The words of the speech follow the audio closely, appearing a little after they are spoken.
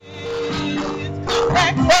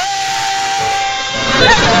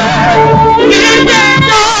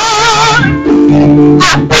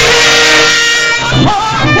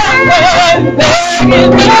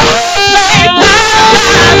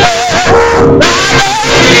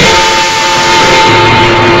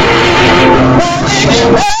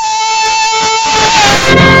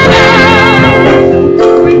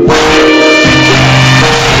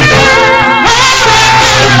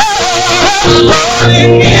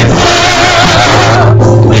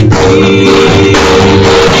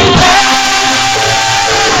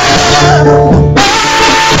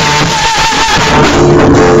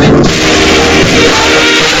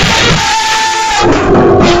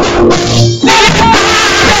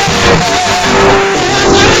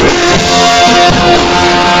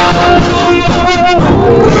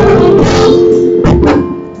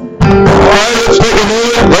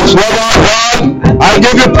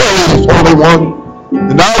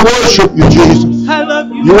Worship you, Jesus. I love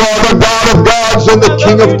you. You are the God of gods and the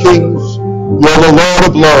King of kings. You're the Lord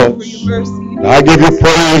of lords. I give you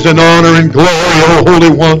praise and honor and glory, O Holy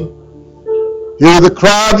One. Hear the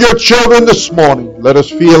cry of your children this morning. Let us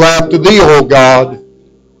feel after thee, O God.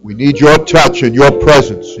 We need your touch and your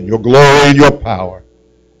presence and your glory and your power.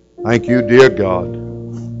 Thank you, dear God.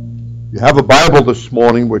 You have a Bible this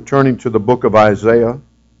morning. We're turning to the book of Isaiah.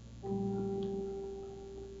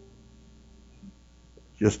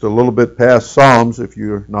 Just a little bit past Psalms, if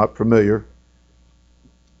you're not familiar.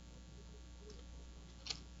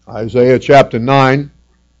 Isaiah chapter 9.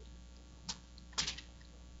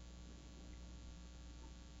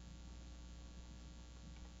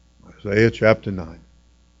 Isaiah chapter 9.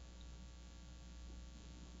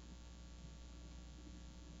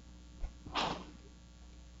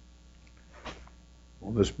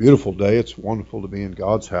 On this beautiful day, it's wonderful to be in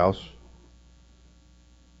God's house.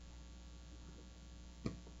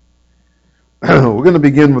 We're going to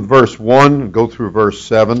begin with verse 1 and go through verse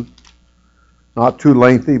 7. Not too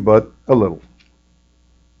lengthy, but a little.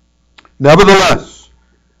 Nevertheless,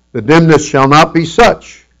 the dimness shall not be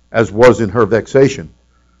such as was in her vexation,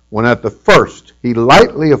 when at the first he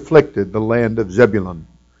lightly afflicted the land of Zebulun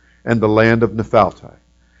and the land of Naphtali,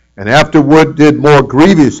 and afterward did more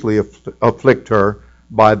grievously afflict her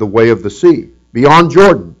by the way of the sea, beyond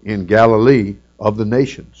Jordan, in Galilee of the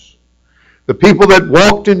nations. The people that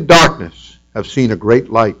walked in darkness have seen a great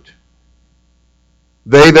light.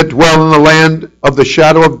 They that dwell in the land of the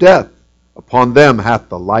shadow of death, upon them hath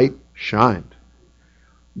the light shined.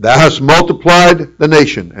 Thou hast multiplied the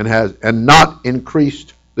nation, and not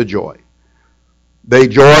increased the joy. They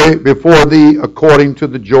joy before thee according to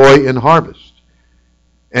the joy in harvest,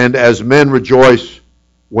 and as men rejoice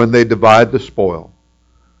when they divide the spoil.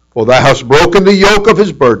 For thou hast broken the yoke of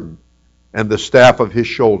his burden, and the staff of his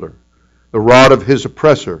shoulder, the rod of his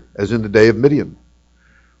oppressor, as in the day of Midian.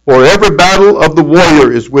 For every battle of the warrior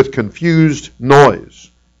is with confused noise,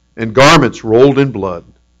 and garments rolled in blood.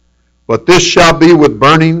 But this shall be with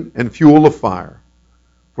burning and fuel of fire.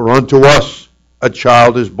 For unto us a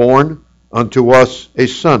child is born, unto us a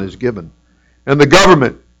son is given, and the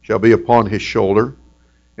government shall be upon his shoulder,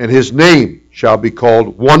 and his name shall be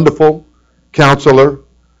called Wonderful, Counselor,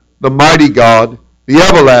 the Mighty God, the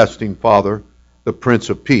Everlasting Father, the Prince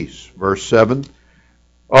of Peace. Verse 7,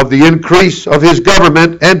 of the increase of his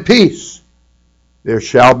government and peace there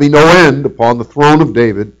shall be no end upon the throne of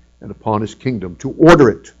David and upon his kingdom, to order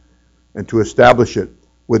it and to establish it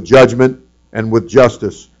with judgment and with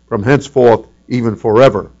justice from henceforth even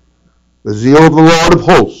forever. The zeal of the Lord of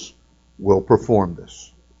hosts will perform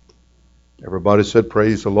this. Everybody said,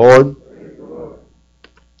 praise the Lord. Praise the Lord.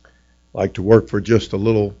 I'd like to work for just a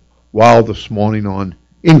little while this morning on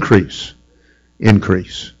increase.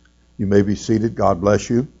 Increase. You may be seated. God bless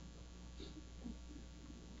you.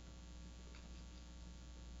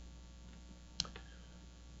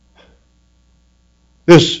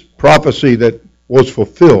 This prophecy that was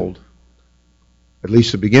fulfilled, at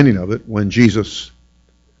least the beginning of it, when Jesus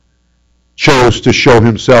chose to show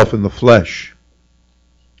himself in the flesh,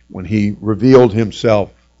 when he revealed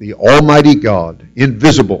himself, the Almighty God,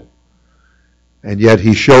 invisible, and yet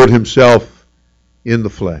he showed himself in the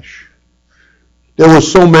flesh. There were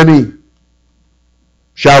so many,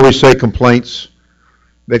 shall we say, complaints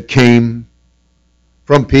that came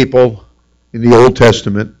from people in the Old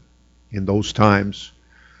Testament in those times,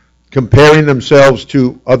 comparing themselves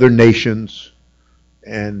to other nations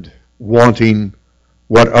and wanting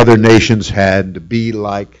what other nations had to be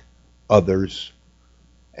like others.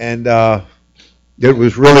 And it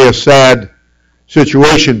was really a sad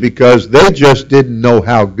situation because they just didn't know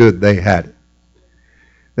how good they had it.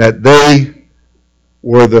 That they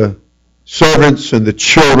were the servants and the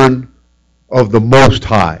children of the Most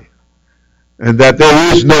High, and that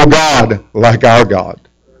there is no God like our God.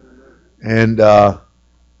 And the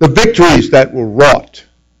victories that were wrought,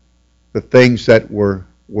 the things that were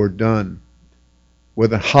done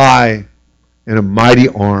with a high and a mighty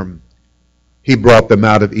arm. He brought them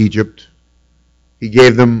out of Egypt. He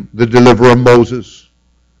gave them the deliverer Moses,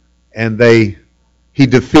 and he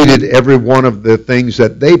defeated every one of the things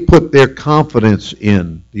that they put their confidence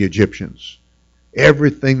in, the Egyptians.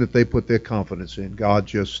 Everything that they put their confidence in, God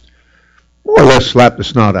just more or less slapped the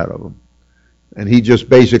snot out of them. And he just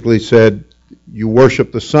basically said, you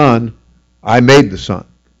worship the sun, I made the sun.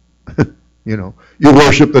 You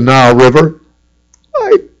worship the Nile River,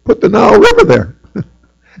 I put the Nile River there.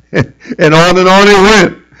 And on it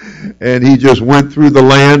went. And he just went through the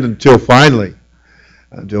land until finally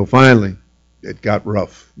it got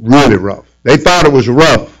rough, really rough. They thought it was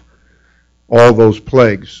rough. All those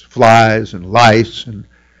plagues, flies and lice and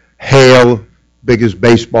hail, big as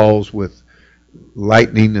baseballs, with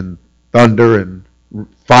lightning and thunder and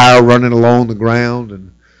fire running along the ground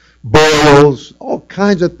and boils, all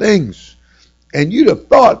kinds of things. And you'd have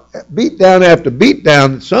thought, beat down after beat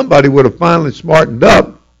down, that somebody would have finally smartened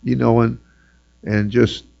up, and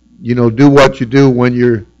just, do what you do when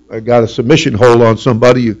you're got a submission hold on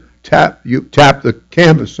somebody. You tap the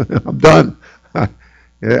canvas. I'm done.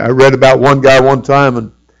 I read about one guy one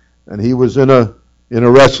time, and he was in a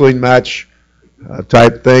wrestling match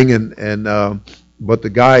type thing, but the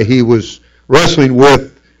guy he was wrestling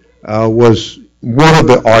with was one of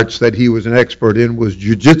the arts that he was an expert in was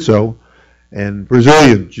jiu-jitsu, and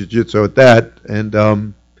Brazilian jiu-jitsu at that.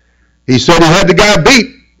 And he said he had the guy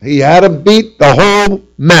beat. He had him beat the whole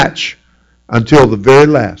match until the very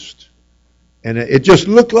last. And it just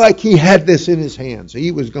looked like he had this in his hands.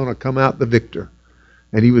 He was going to come out the victor.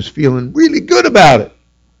 And he was feeling really good about it.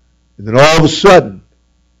 And then all of a sudden,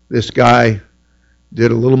 this guy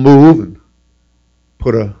did a little move and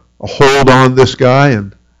put a hold on this guy.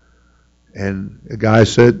 And the guy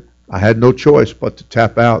said, I had no choice but to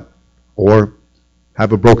tap out or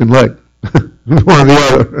have a broken leg. One or the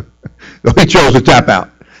other. So he chose to tap out.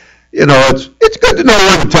 It's good to know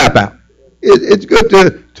when to tap out. It's good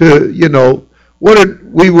to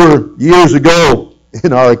we were years ago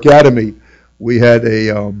in our academy. We had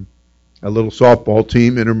a little softball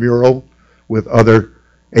team, intramural, with other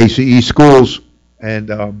ACE schools,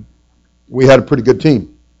 and we had a pretty good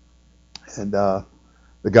team. And the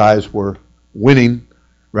guys were winning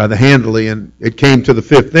rather handily, and it came to the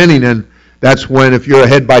fifth inning, and that's when, if you're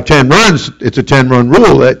ahead by 10 runs, it's a 10-run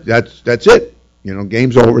rule. That's it.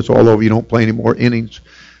 Game's over. It's all over. You don't play any more innings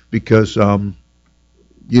because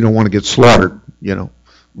you don't want to get slaughtered. It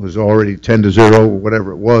was already 10-0 or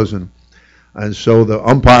whatever it was, and so the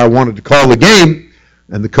umpire wanted to call the game,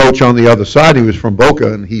 and the coach on the other side, he was from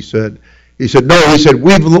Boca, and he said, no, he said,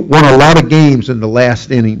 we've won a lot of games in the last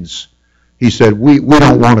innings. He said, we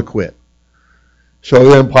don't want to quit. So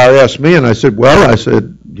the umpire asked me, and I said,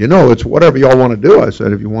 it's whatever y'all want to do. I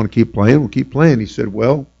said, if you want to keep playing, we'll keep playing. He said,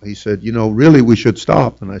 really, we should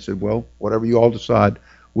stop. And I said, well, whatever you all decide,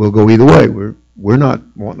 we'll go either way. We're not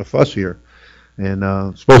wanting to fuss here. And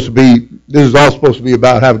this is all supposed to be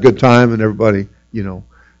about have a good time and everybody,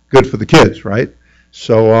 good for the kids, right?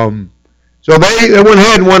 So they went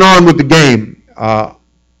ahead and went on with the game.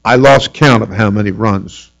 I lost count of how many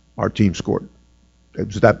runs our team scored. It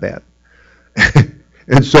was that bad.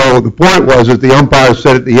 And so the point was that the umpire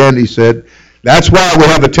said at the end, he said, that's why we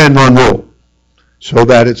have a 10-run rule, so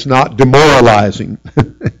that it's not demoralizing.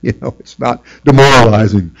 It's not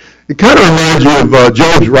demoralizing. It kind of reminds you of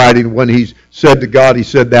Job's writing when he said to God, he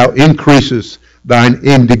said, thou increasest thine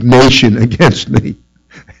indignation against me.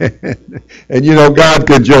 And God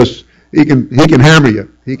can he can hammer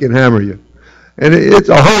you. He can hammer you. And it's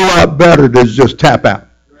a whole lot better to just tap out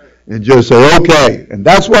and just say, okay. And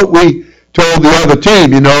that's what we told the other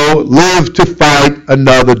team, live to fight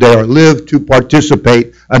another day, or live to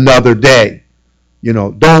participate another day.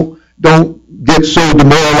 Don't get so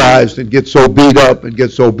demoralized and get so beat up and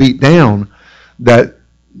get so beat down that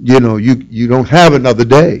you don't have another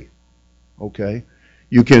day. Okay?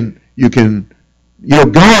 You can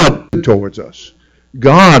God towards us.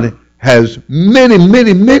 God has many,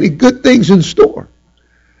 many, many good things in store.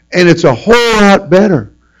 And it's a whole lot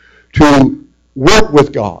better to work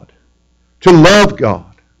with God, to love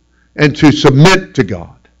God, and to submit to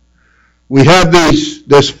God. We have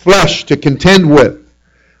this flesh to contend with,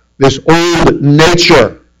 this old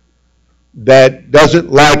nature that doesn't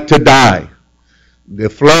like to die. The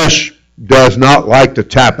flesh does not like to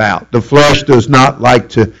tap out. The flesh does not like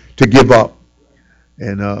to give up.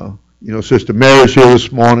 And, Sister Mary's here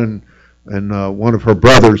this morning, and one of her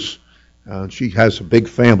brothers She has a big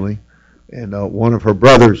family, and one of her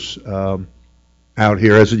brothers out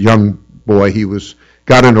here as a young boy,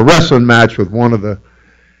 got in a wrestling match with one of the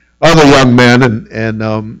other young men,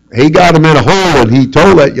 and he got him in a hole, and he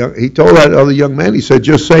told that other young man, he said,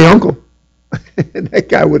 "Just say uncle," and that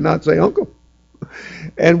guy would not say uncle.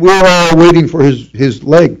 And we were all waiting for his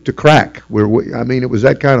leg to crack. It was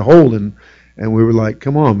that kind of hole, and we were like,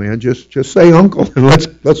 "Come on, man, just say uncle, and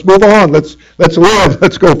let's move on. Let's live.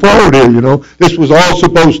 Let's go forward here." This was all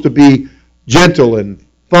supposed to be gentle and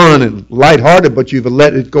fun and lighthearted, but you've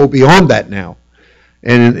let it go beyond that now.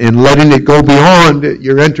 And in letting it go beyond,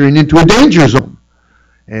 you're entering into a danger zone.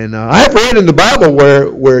 And I've read in the Bible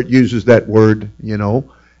where it uses that word,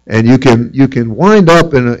 and you can wind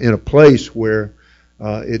up in a place where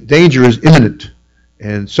danger is imminent,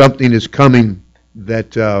 and something is coming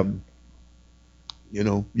that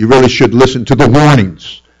you really should listen to the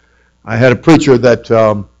warnings. I had a preacher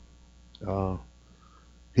that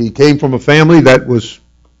he came from a family that was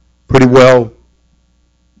pretty well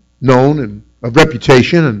known and of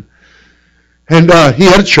reputation, and he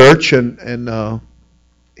had a church, and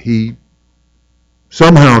he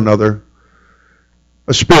somehow or another,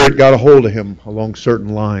 a spirit got a hold of him along certain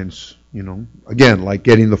lines, again, like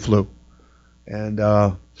getting the flu. And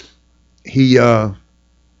the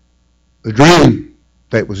dream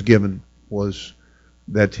that was given was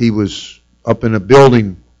that he was up in a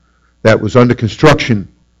building that was under construction,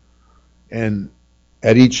 and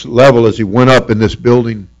at each level as he went up in this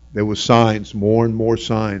building, there was signs, more and more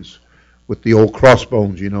signs, with the old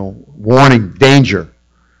crossbones, warning, danger,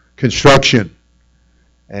 construction.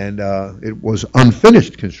 And it was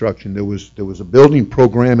unfinished construction. There was a building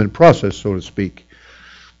program in process, so to speak.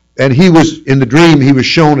 And in the dream, he was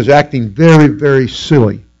shown as acting very, very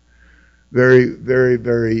silly. Very, very,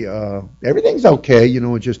 very, everything's okay,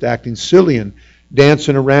 just acting silly and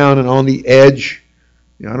dancing around and on the edge.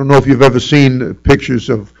 I don't know if you've ever seen pictures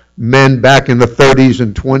of men back in the 30s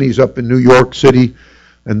and 20s up in New York City,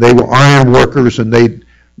 and they were iron workers, and they'd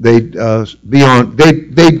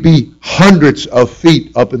be hundreds of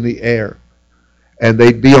feet up in the air, and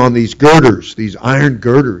they'd be on these girders, these iron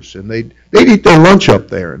girders, and they'd eat their lunch up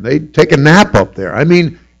there, and they'd take a nap up there.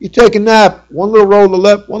 You take a nap, one little roll to the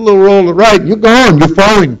left, one little roll to the right, and you're gone. You're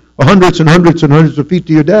falling hundreds and hundreds and hundreds of feet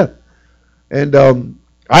to your death. And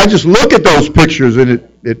I just look at those pictures, and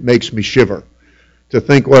it makes me shiver to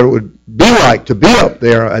think what it would be like to be up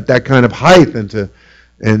there at that kind of height,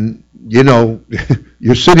 and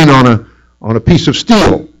you're sitting on a piece of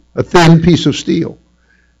steel, a thin piece of steel,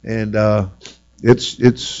 and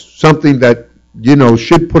it's something that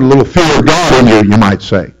should put a little fear of God in you might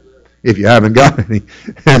say, if you haven't got any.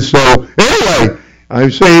 And so anyway, I'm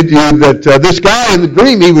saying to you that this guy in the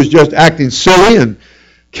dream, he was just acting silly and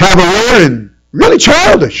cavalier and really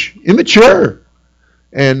childish, immature,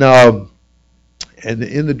 and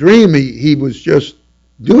in the dream he was just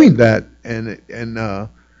doing that, and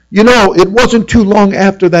it wasn't too long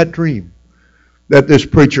after that dream that this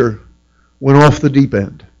preacher went off the deep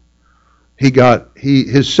end.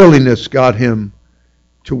 His silliness got him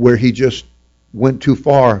to where he just went too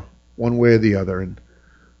far one way or the other,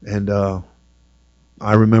 and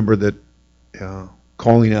I remember that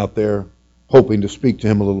calling out there, hoping to speak to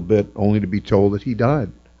him a little bit, only to be told that he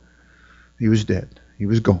died. He was dead. He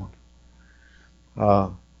was gone.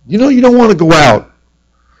 You don't want to go out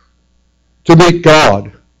to meet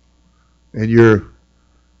God, and your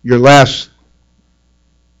last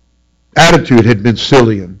attitude had been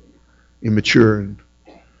silly and immature and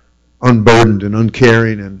unburdened and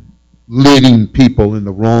uncaring and leading people in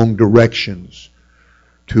the wrong directions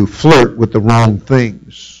to flirt with the wrong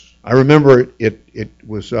things. I remember it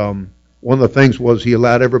was one of the things was he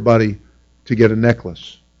allowed everybody to get a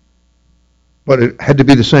necklace, but it had to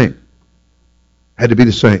be the same. Had to be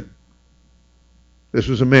the same. This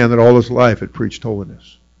was a man that all his life had preached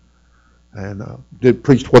holiness and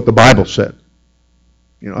preached what the Bible said.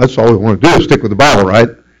 That's all we want to do is stick with the Bible, right?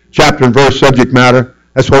 Chapter and verse, subject matter.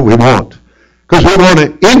 That's what we want, because we want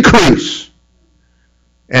to increase.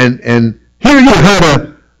 And here you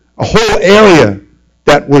had a whole area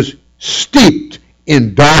that was steeped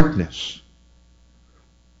in darkness,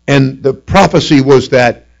 and the prophecy was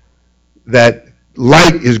that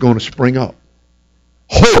light is going to spring up.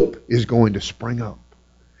 Hope is going to spring up.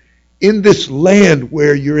 In this land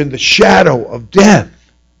where you're in the shadow of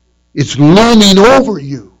death, it's looming over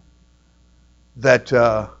you. That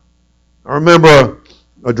I remember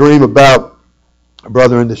a dream about a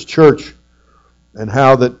brother in this church, and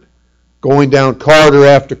how that going down corridor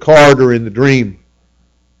after corridor in the dream,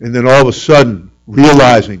 and then all of a sudden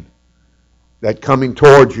realizing that coming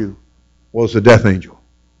towards you was the death angel.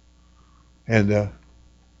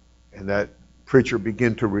 And that preacher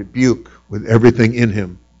began to rebuke with everything in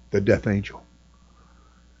him the death angel,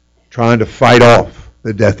 trying to fight off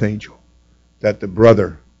the death angel, that the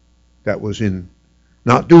brother that was in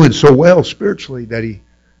not doing so well spiritually, that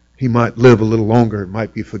he might live a little longer,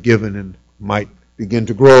 might be forgiven, and might begin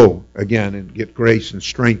to grow again and get grace and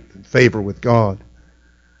strength and favor with God.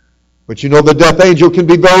 But you know, the death angel can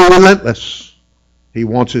be very relentless. He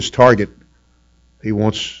wants his target. He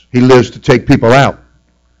lives to take people out.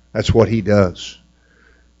 That's what he does.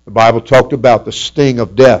 The Bible talked about the sting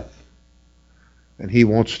of death. And he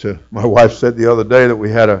wants to, my wife said the other day that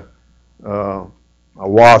we had a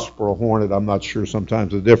wasp or a hornet. I'm not sure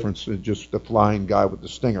sometimes the difference. It's just the flying guy with the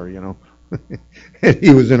stinger, you know. And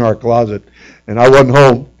he was in our closet. And I wasn't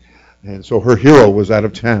home. And so her hero was out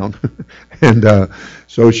of town. And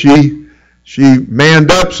so she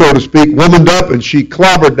manned up, so to speak, womaned up, and she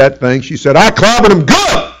clobbered that thing. She said, I clobbered him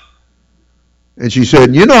good. And she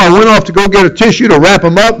said, you know, I went off to go get a tissue to wrap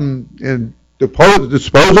him up and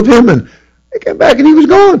dispose of him, and I came back and he was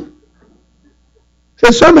gone.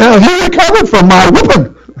 Said somehow he recovered from my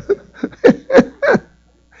whooping.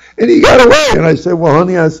 And he got away. And I said, well,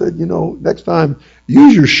 honey, I said, you know, next time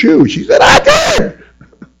use your shoe. She said, I did.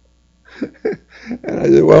 And I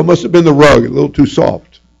said, well, it must have been the rug, a little too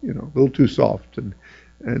soft, you know, a little too soft.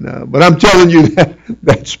 But I'm telling you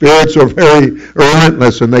that spirits are very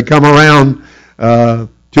relentless, and they come around to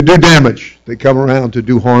do damage. They come around to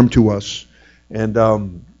do harm to us. And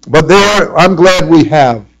but I'm glad we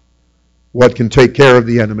have what can take care of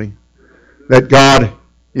the enemy. That God,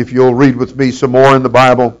 if you'll read with me some more in the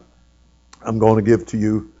Bible, I'm going to give to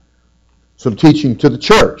you some teaching to the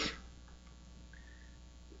church.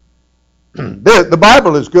 The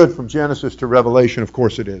Bible is good from Genesis to Revelation, of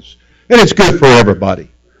course it is. And it's good for everybody.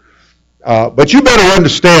 But you better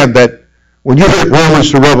understand that when you hit Romans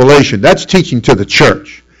to Revelation, that's teaching to the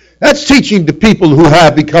church. That's teaching to people who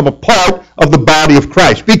have become a part of the body of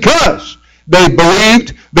Christ. Because they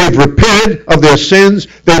believed, they've repented of their sins,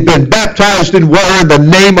 they've been baptized in water in the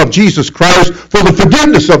name of Jesus Christ for the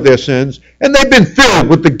forgiveness of their sins, and they've been filled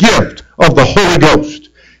with the gift of the Holy Ghost.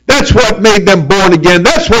 That's what made them born again.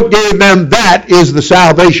 That's what gave them, that is the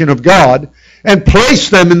salvation of God, and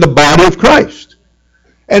placed them in the body of Christ.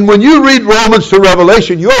 And when you read Romans to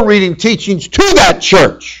Revelation, you're reading teachings to that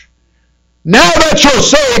church. Now that you're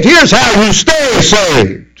saved, here's how you stay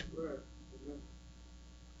saved.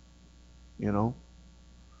 You know,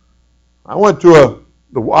 I went to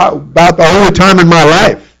about the only time in my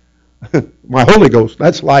life, my Holy Ghost,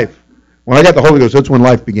 that's life. When I got the Holy Ghost, that's when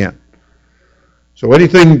life began. So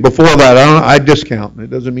anything before that, I discount. It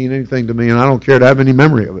doesn't mean anything to me, and I don't care to have any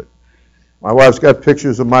memory of it. My wife's got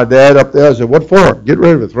pictures of my dad up there. I said, what for? Get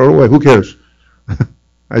rid of it. Throw it away. Who cares?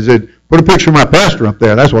 I said, put a picture of my pastor up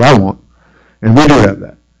there. That's what I want. And we do have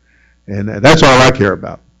that. And that's all I care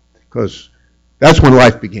about. Because that's when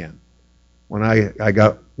life began. When I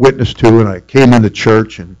got witnessed to, and I came into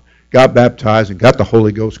church and got baptized and got the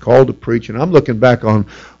Holy Ghost, called to preach. And I'm looking back on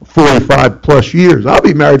 45 plus years. I'll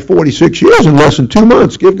be married 46 years in less than 2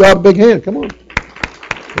 months. Give God a big hand. Come on.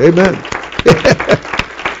 Amen.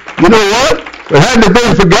 You know what? If it hadn't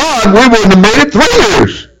been for God, we wouldn't have made it 3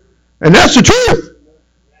 years. And that's the truth.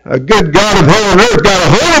 A good God of heaven and earth got a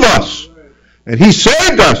hold of us. And He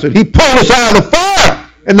saved us. And He pulled us out of the fire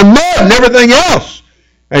and the mud and everything else.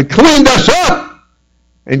 And cleaned us up.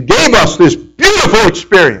 And gave us this beautiful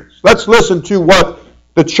experience. Let's listen to what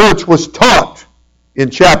the church was taught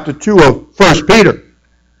in chapter 2 of 1 Peter.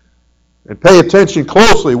 And pay attention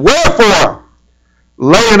closely. Wherefore,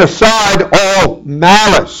 laying aside all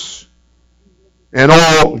malice and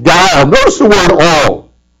all guile. Notice the word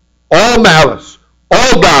all. All malice.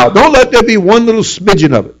 All guile. Don't let there be one little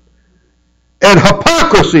smidgen of it. And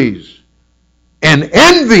hypocrisies. And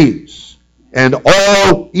envies. And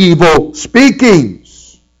all evil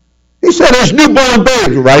speakings. He said, as newborn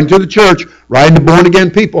babes, writing to the church, writing to born-again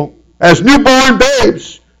people, as newborn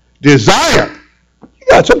babes, desire.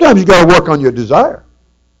 Sometimes you got to work on your desire.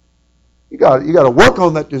 You got to work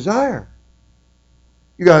on that desire.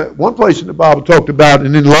 You got one place in the Bible talked about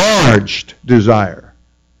an enlarged desire,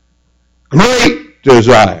 great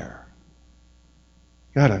desire.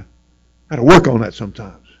 Got to work on that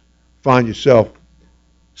sometimes. Find yourself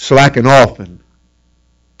slacking off and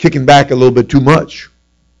kicking back a little bit too much.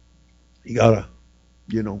 You got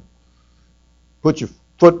to, put your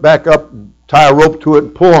foot back up and tie a rope to it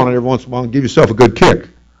and pull on it every once in a while and give yourself a good kick.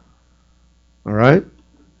 All right?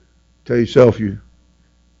 Tell yourself you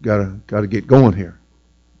got to get going here.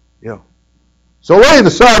 Yeah. So laying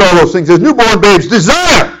aside all those things, as newborn babes,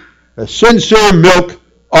 desire the sincere milk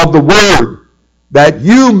of the Word, that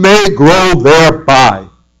you may grow thereby.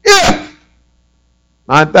 If,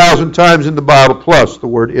 9,000 times in the Bible, plus the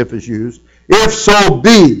word if is used, if so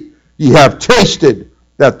be ye have tasted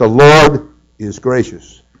that the Lord is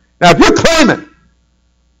gracious. Now, if you're claiming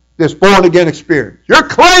this born-again experience, you're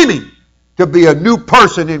claiming to be a new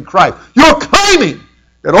person in Christ, you're claiming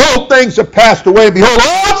that all things have passed away, and behold,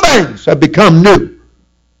 all things have become new.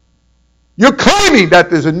 You're claiming that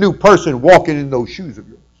there's a new person walking in those shoes of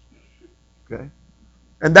yours. Okay?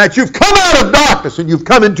 And that you've come out of darkness and you've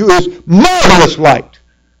come into His marvelous light.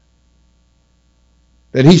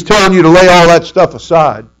 That He's telling you to lay all that stuff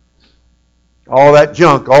aside. All that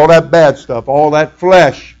junk, all that bad stuff, all that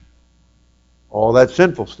flesh, all that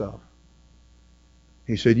sinful stuff.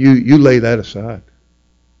 He said, you lay that aside.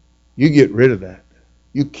 You get rid of that.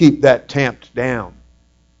 You keep that tamped down.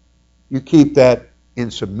 You keep that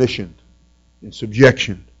in submission, in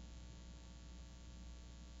subjection.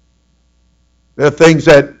 There are things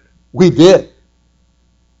that we did.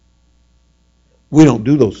 We don't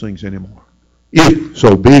do those things anymore. If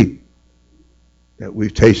so be that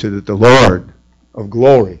we've tasted that the Lord of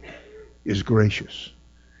glory is gracious,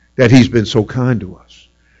 that He's been so kind to us,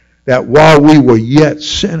 that while we were yet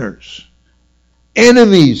sinners,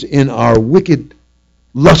 enemies in our wicked,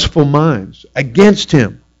 lustful minds against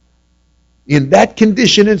Him, in that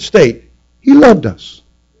condition and state, He loved us.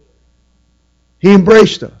 He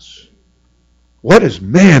embraced us. What is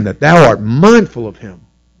man that thou art mindful of him?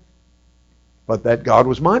 But that God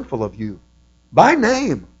was mindful of you by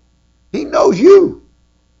name. He knows you.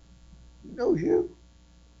 He knows you.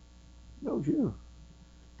 He knows you.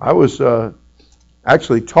 I was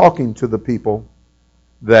actually talking to the people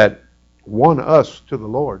that won us to the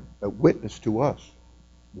Lord, that witnessed to us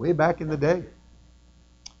way back in the day.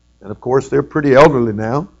 And of course, they're pretty elderly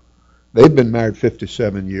now. They've been married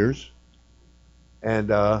 57 years. And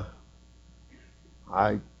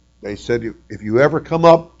they said, if you ever come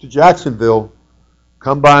up to Jacksonville,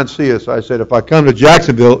 come by and see us. I said, if I come to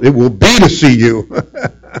Jacksonville, it will be to see you.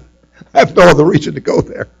 I have no other reason to go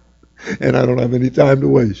there. And I don't have any time to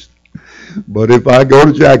waste. But if I go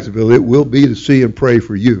to Jacksonville, it will be to see and pray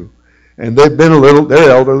for you. And they've been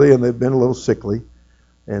they're elderly and they've been a little sickly.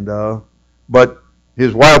 And but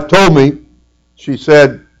his wife told me, she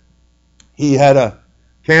said he had a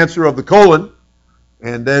cancer of the colon,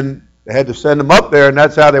 and then they had to send him up there, and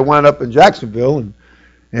that's how they wound up in Jacksonville.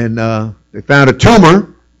 And they found a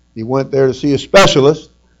tumor. He went there to see a specialist,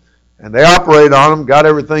 and they operated on him, got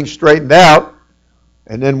everything straightened out,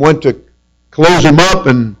 and then went to close him up,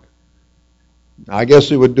 and I guess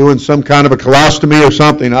they were doing some kind of a colostomy or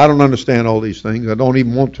something. I don't understand all these things. I don't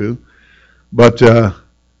even want to. But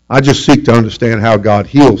I just seek to understand how God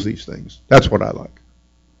heals these things. That's what I like.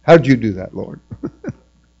 How did you do that, Lord?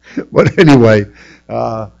 But anyway,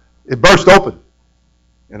 it burst open.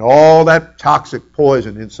 And all that toxic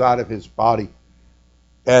poison inside of his body.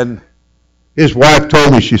 And his wife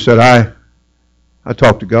told me, she said, I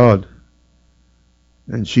talked to God.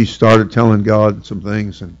 And she started telling God some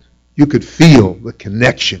things. And you could feel the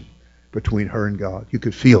connection between her and God. You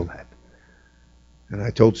could feel that. And I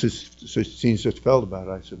told Sister Feld about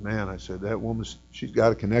it. I said, man, that woman, she's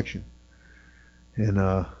got a connection. And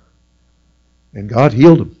God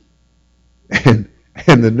healed him.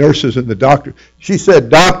 And the nurses and the doctor, she said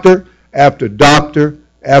doctor after doctor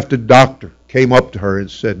after doctor came up to her and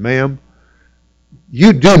said, ma'am,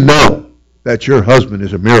 you do know that your husband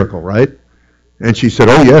is a miracle, right? And she said,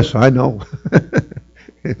 oh yes, I know.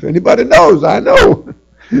 If anybody knows, I know.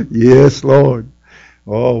 Yes, Lord.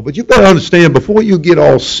 Oh, but you better understand, before you get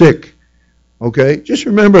all sick, okay, just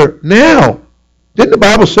remember now. Didn't the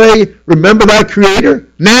Bible say, remember thy Creator?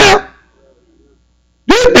 Now?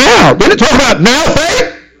 Do it now. Didn't it talk about now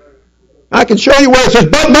faith? I can show you where it says,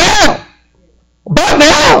 but now. But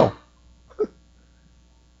now.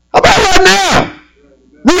 How about right now?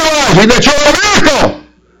 Realizing that you're a miracle.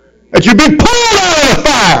 That you've been pulled out of the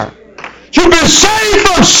fire. That you've been saved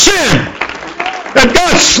from sin. That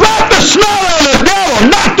God slapped the snot out of the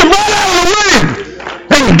devil, knocked him right out of the ring,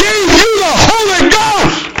 and gave you the Holy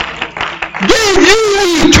Ghost. Gave you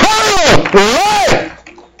eternal life.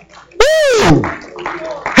 Woo!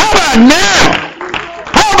 How about now?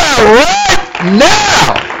 How about right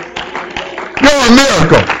now? You're a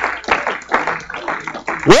miracle.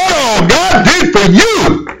 What all God did for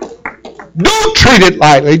you. Don't treat it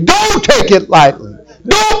lightly. Don't take it lightly.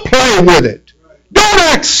 Don't play with it. Don't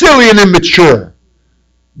act silly and immature.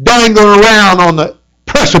 Dangling around on the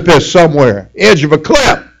precipice somewhere, edge of a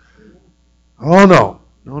cliff. Oh no.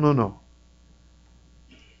 No.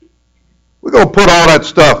 We're going to put all that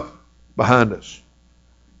stuff behind us.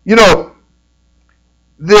 You know,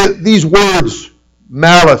 these words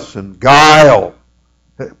malice and guile,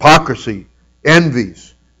 hypocrisy,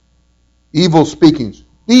 envies, evil speakings.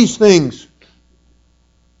 These things,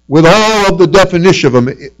 with all of the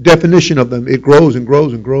definition of them, it grows and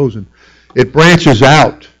grows and grows, and it branches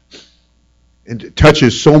out and it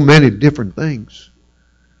touches so many different things.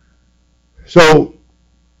 So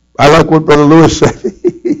I like what Brother Lewis said.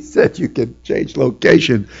 He said you can change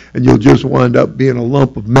location and you'll just wind up being a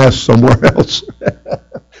lump of mess somewhere else.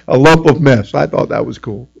 A lump of mess. I thought that was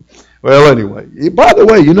cool. Well, anyway, by the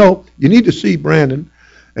way, you need to see Brandon,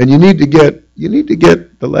 and you need to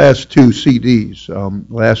get the last two CDs,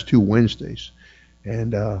 last two Wednesdays,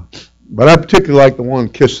 and but I particularly like the one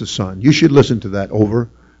 "Kiss the Sun." You should listen to that over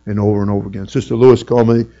and over and over again. Sister Lewis called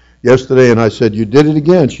me yesterday, and I said, "You did it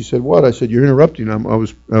again." She said, "What?" I said, "You're interrupting."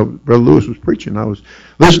 Brother Lewis was preaching. I was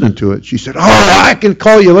listening to it. She said, "Oh, I can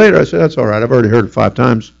call you later." I said, "That's all right. I've already heard it 5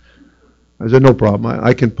 times." I said, "No problem.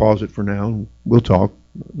 I can pause it for now, and we'll talk.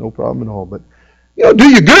 No problem at all." But do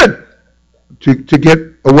you good to get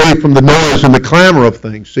away from the noise and the clamor of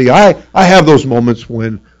things. See, I have those moments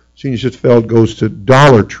when Senior Sister Feld goes to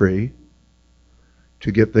Dollar Tree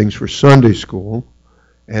to get things for Sunday school,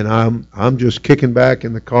 and I'm just kicking back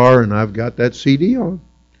in the car, and I've got that CD on,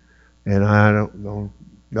 and I don't know,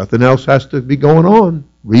 nothing else has to be going on.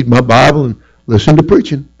 Read my Bible and listen to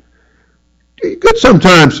preaching. It's good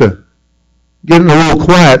sometimes to get in a little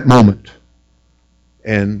quiet moment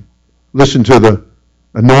and listen to the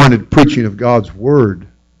anointed preaching of God's Word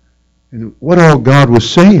and what all God was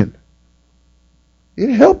saying.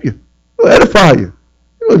 It'll help you. It'll edify you.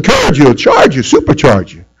 It'll encourage you. It'll charge you,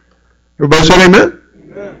 supercharge you. Everybody say amen?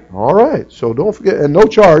 Amen. All right. So don't forget, and no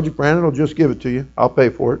charge. Brandon will just give it to you. I'll pay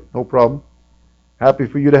for it. No problem. Happy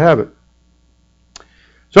for you to have it.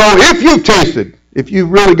 So if you've tasted, if you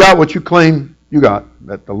really got what you claim you got,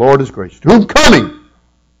 that the Lord is gracious, to whom coming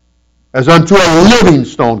as unto a living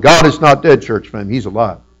stone. God is not dead, church family. He's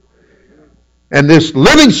alive. And this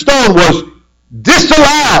living stone was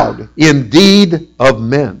disallowed indeed of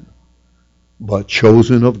men, but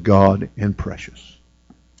chosen of God and precious.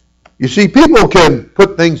 You see, people can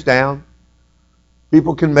put things down.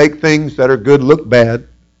 People can make things that are good look bad.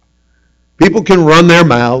 People can run their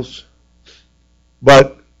mouths.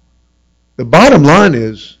 But the bottom line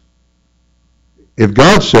is, if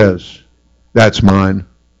God says, that's mine,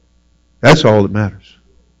 that's all that matters.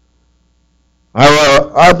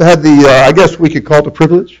 I've had the, I guess we could call it the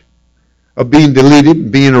privilege of being deleted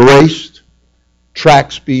and being erased,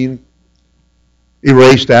 tracks being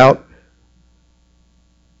erased out.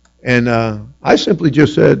 And I simply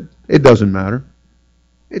just said, it doesn't matter.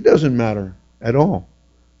 It doesn't matter at all.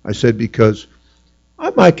 I said, because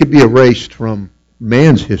I could be erased from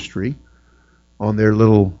man's history on their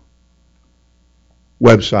little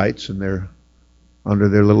websites and under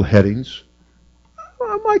their little headings.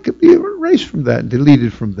 I could be erased from that and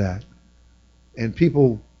deleted from that. And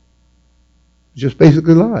people just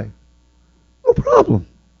basically lie. No problem.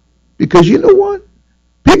 Because you know what?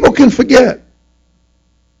 People can forget,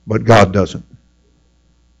 but God doesn't.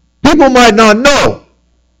 People might not know,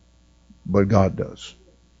 but God does.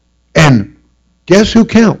 And guess who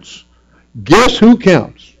counts? Guess who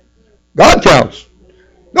counts? God counts.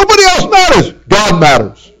 Nobody else matters. God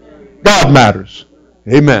matters. God matters.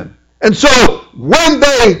 Amen. And so, when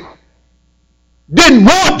they didn't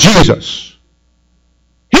want Jesus,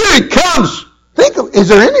 here he comes. Is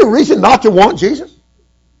there any reason not to want Jesus?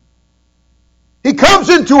 He comes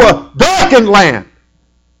into a darkened land,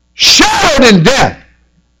 shadowed in death,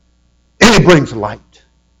 and he brings light.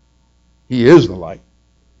 He is the light.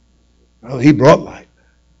 Well, he brought light.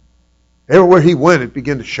 Everywhere he went, it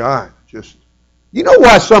began to shine. You know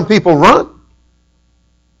why some people run?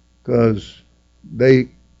 Because they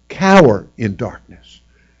cower in darkness.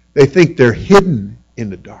 They think they're hidden in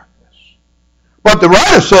the darkness. But the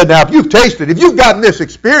writer said, now, if you've tasted, if you've gotten this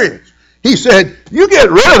experience, he said, you get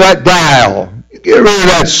rid of that guile. You get rid of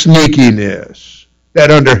that sneakiness, that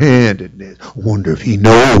underhandedness. I wonder if he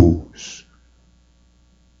knows.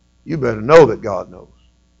 You better know that God knows.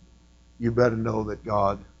 You better know that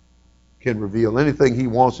God can reveal anything he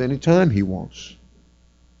wants anytime he wants.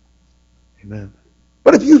 Amen.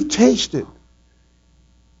 But if you've tasted,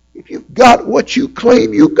 if you've got what you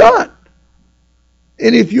claim you got,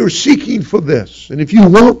 and if you're seeking for this, and if you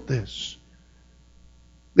want this,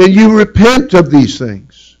 then you repent of these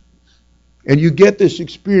things, and you get this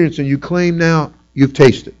experience, and you claim now you've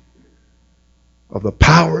tasted of the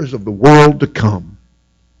powers of the world to come.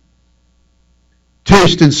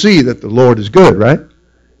 Taste and see that the Lord is good, right?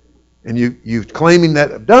 And you're claiming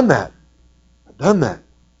that, I've done that. I've done that.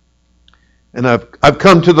 And I've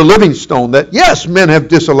come to the living stone that, yes, men have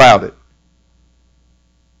disallowed it.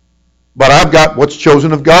 but I've got what's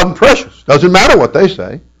chosen of God and precious. Doesn't matter what they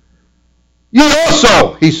say. You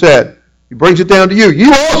also, he said, he brings it down to you.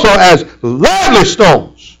 You also as lively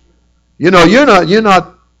stones. You know, you're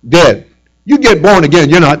not dead. You get born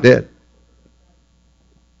again, you're not dead.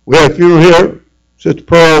 We had a funeral here, Sister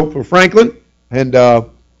Pearl for Franklin, and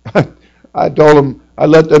I told them, I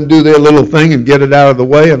let them do their little thing and get it out of the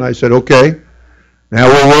way, and I said, okay, now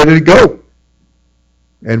we're ready to go.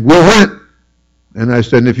 And we went. And I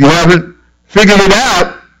said, if you haven't figured it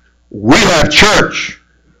out, we have church.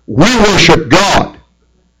 We worship God.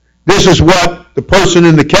 This is what the person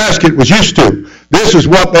in the casket was used to. This is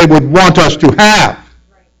what they would want us to have.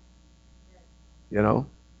 You know?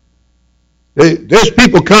 There's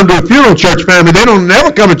people come to a funeral church family, they don't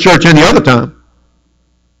never come to church any other time.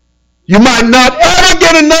 You might not ever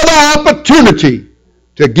get another opportunity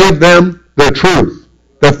to give them the truth,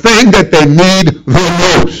 the thing that they need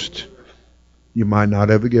the most. You might not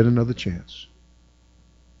ever get another chance.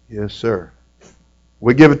 Yes, sir.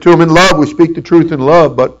 We give it to them in love. We speak the truth in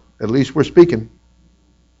love, but at least we're speaking.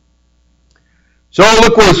 So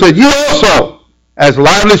look what it said. You also, as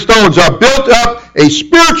lively stones, are built up a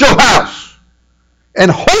spiritual house and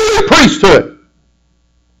holy priesthood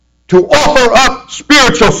to offer up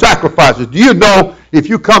spiritual sacrifices. Do you know if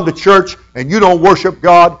you come to church and you don't worship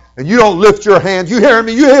God and you don't lift your hands, you hear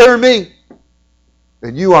me,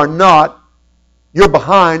 then you are not, you're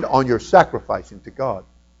behind on your sacrificing to God.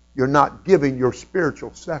 You're not giving your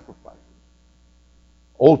spiritual sacrifice.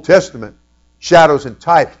 Old Testament, shadows and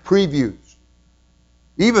types, previews.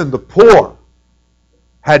 Even the poor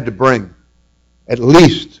had to bring at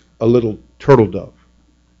least a little turtle dove.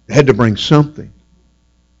 They had to bring something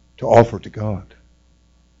to offer to God.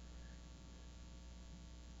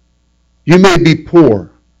 You may be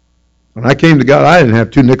poor. When I came to God, I didn't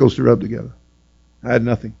have 2 nickels to rub together. I had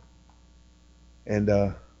nothing. And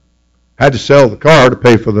had to sell the car to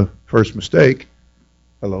pay for the first mistake.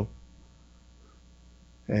 Hello.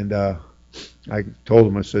 And I told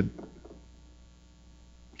him, I said,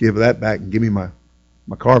 give that back and give me my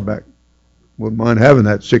car back. Wouldn't mind having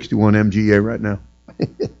that 61 MGA right now.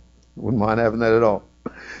 Wouldn't mind having that at all.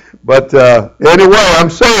 But anyway, I'm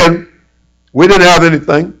saying we didn't have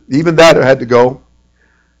anything. Even that had to go.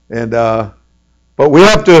 And but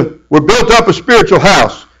we're built up a spiritual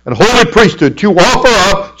house and holy priesthood to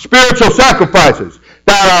offer up spiritual sacrifices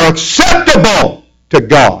that are acceptable to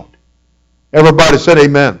God. Everybody said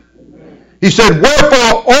amen. He said,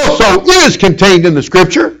 wherefore also is contained in the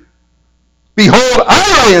Scripture, behold,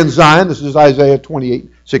 I lay in Zion, this is Isaiah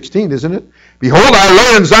 28:16, isn't it? Behold, I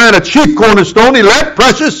lay in Zion a chief cornerstone, elect,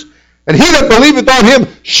 precious, and he that believeth on him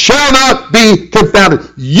shall not be confounded.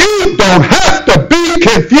 You don't have to be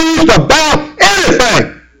confused about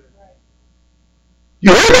anything.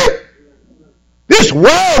 You hear me? This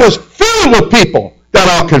world is filled with people that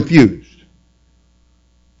are confused.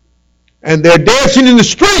 And they're dancing in the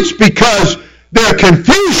streets because their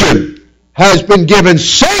confusion has been given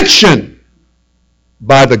sanction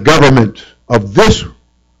by the government of this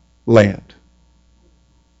land.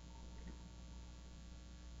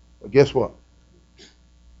 But guess what?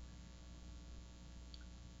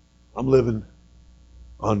 I'm living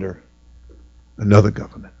under another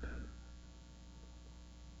government.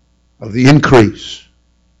 Of the increase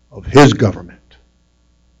of his government,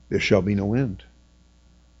 there shall be no end.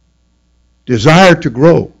 Desire to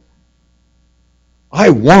grow. I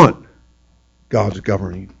want God's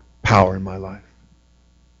governing power in my life.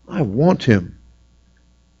 I want him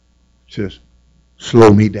to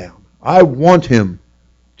slow me down. I want him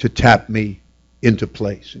to tap me into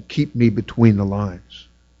place and keep me between the lines.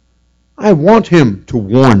 I want him to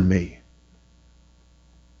warn me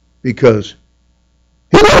because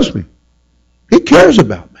he loves me. He cares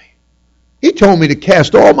about me. He told me to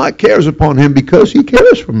cast all my cares upon him because he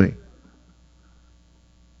cares for me.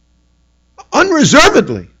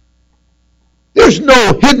 Unreservedly. There's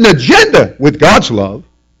no hidden agenda with God's love.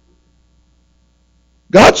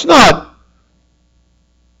 God's not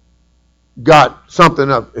got something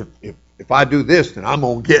of, if I do this, then I'm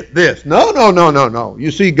going to get this. No. You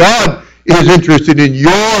see, God is interested in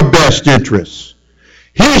your best interests.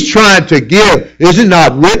 He's trying to give. Is it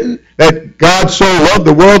not written that God so loved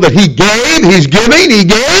the world that he gave? He's giving. He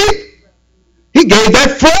gave. He gave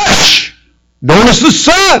that flesh, known as the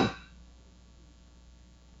Son.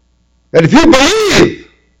 That if you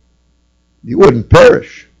believe, you wouldn't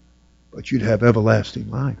perish, but you'd have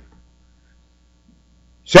everlasting life.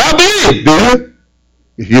 So I believe, do you?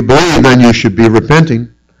 If you believe, then you should be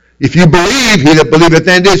repenting. If you believe, he that believeth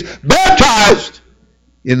and is baptized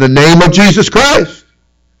in the name of Jesus Christ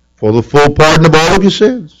for the full pardon of all of your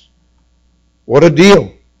sins. What a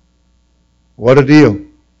deal. What a deal.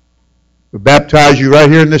 We baptize you right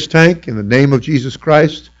here in this tank in the name of Jesus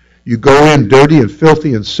Christ. You go in dirty and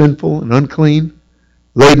filthy and sinful and unclean,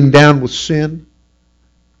 laden down with sin,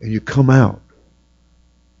 and you come out.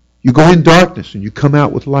 You go in darkness and you come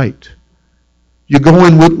out with light. You go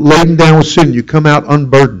in laden down with sin, you come out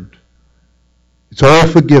unburdened. It's all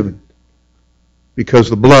forgiven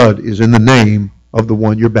because the blood is in the name of the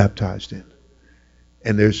one you're baptized in.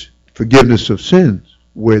 And there's forgiveness of sins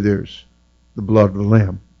where there's the blood of the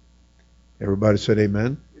Lamb. Everybody said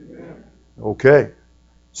amen? Amen. Okay.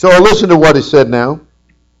 So listen to what he said now.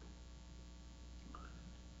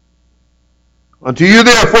 Unto you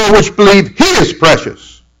therefore which believe, he is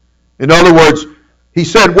precious. In other words, he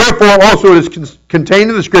said, wherefore also it is contained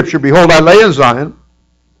in the Scripture, behold, I lay in Zion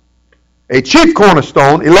a chief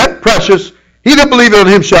cornerstone, elect, precious. He that believeth on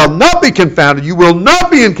him shall not be confounded. You will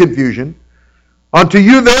not be in confusion. Unto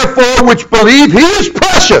you therefore which believe, he is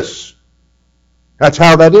precious. That's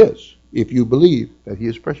how that is, if you believe that he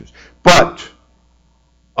is precious. But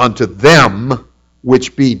unto them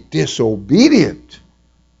which be disobedient,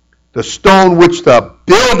 the stone which the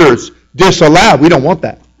builders disallowed. We don't want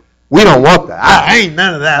that. We don't want that. I ain't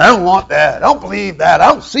none of that. I don't want that. I don't believe that.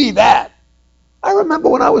 I don't see that. I remember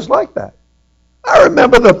when I was like that. I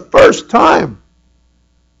remember the first time.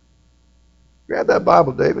 Grab that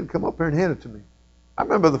Bible, David. Come up here and hand it to me. I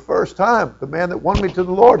remember the first time the man that won me to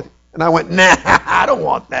the Lord. And I went, nah, I don't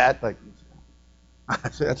want that. Like, I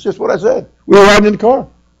said, that's just what I said. We were riding in the car.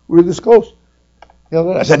 We were this close.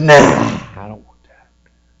 I said, nah, I don't want that.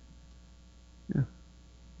 Yeah.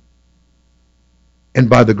 And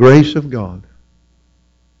by the grace of God,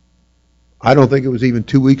 I don't think it was even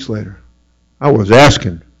 2 weeks later, I was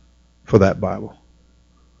asking for that Bible.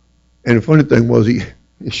 And the funny thing was, he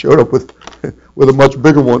showed up with a much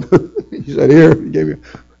bigger one. He said, here, he gave me,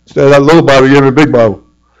 instead of that little Bible, he gave me a big Bible.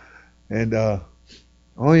 And,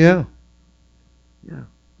 oh yeah. Yeah.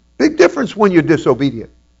 Big difference when you're disobedient.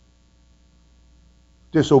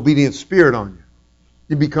 Disobedient spirit on you.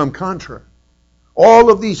 You become contrary.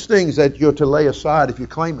 All of these things that you're to lay aside if you're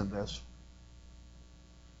claiming this.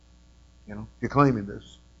 You know, if you're claiming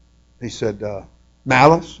this. He said,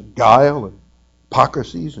 malice and guile and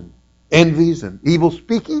hypocrisies and envies and evil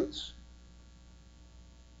speakings.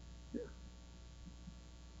 Yeah.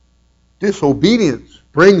 Disobedience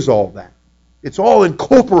brings all that. It's all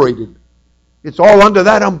incorporated. It's all under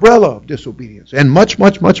that umbrella of disobedience. And much,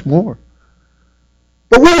 much, much more.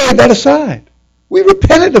 But we laid that aside. We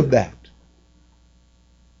repented of that.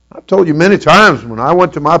 I've told you many times when I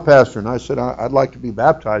went to my pastor and I said, I'd like to be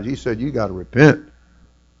baptized. He said, you got to repent.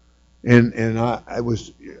 And I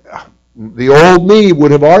was, the old me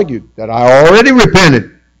would have argued that I already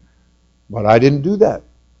repented. But I didn't do that.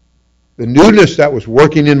 The newness that was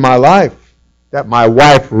working in my life, that my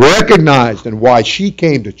wife recognized and why she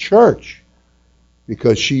came to church,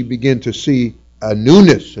 because she began to see a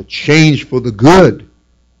newness, a change for the good.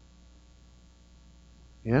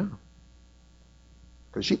 Yeah.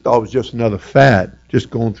 Because she thought it was just another fad, just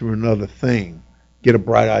going through another thing. Get a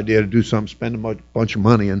bright idea to do something, spend a bunch of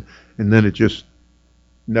money, and then it just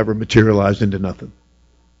never materialized into nothing.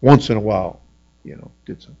 Once in a while,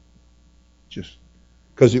 did something. Just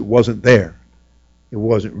because it wasn't there. It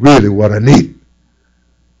wasn't really what I needed.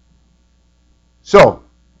 So,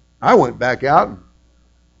 I went back out and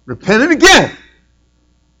repented again.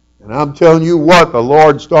 And I'm telling you what, the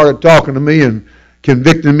Lord started talking to me and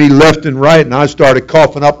convicting me left and right, and I started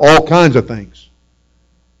coughing up all kinds of things.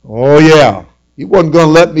 Oh yeah, He wasn't going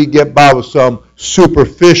to let me get by with some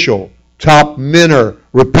superficial, top minor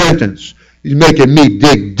repentance. He's making me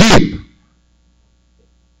dig deep.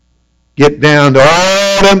 Get down to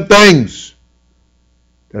all them things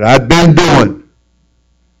that I've been doing.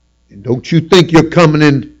 And don't you think you're coming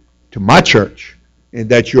in to my church and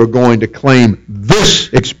that you're going to claim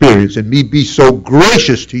this experience and me be so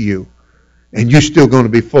gracious to you, and you're still going to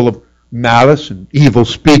be full of malice and evil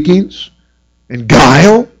speakings and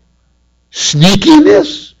guile,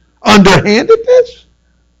 sneakiness, underhandedness?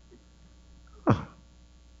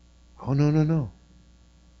 Oh, no.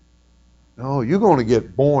 No, you're going to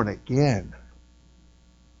get born again.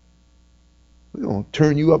 We're going to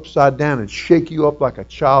turn you upside down and shake you up like a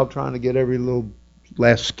child trying to get every little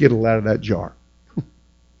last skittle out of that jar.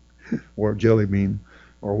 Or jelly bean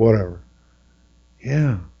or whatever.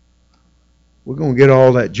 Yeah. We're going to get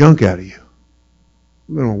all that junk out of you.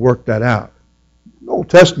 We're going to work that out. In the Old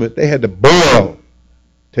Testament, they had to boil.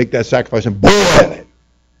 Take that sacrifice and boil it.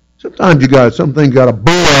 Sometimes some things got to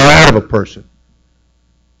boil out of a person.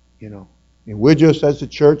 And we're just, as a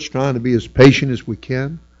church, trying to be as patient as we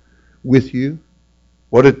can with you.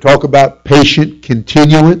 What did it talk about? Patient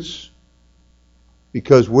continuance.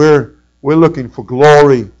 because we're looking for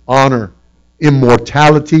glory, honor,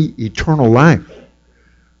 immortality, eternal life.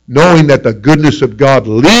 Knowing that the goodness of God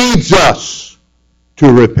leads us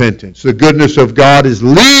to repentance. The goodness of God is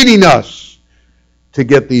leading us to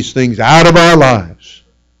get these things out of our lives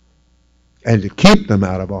and to keep them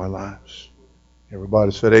out of our lives.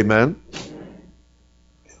 Everybody said amen?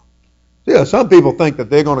 Yeah, some people think that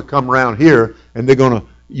they're going to come around here and they're going to,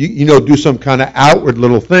 do some kind of outward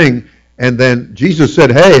little thing. And then Jesus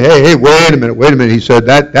said, hey, wait a minute. He said,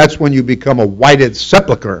 that's when you become a whited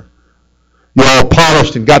sepulcher. You're all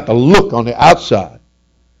polished and got the look on the outside.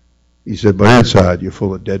 He said, but inside you're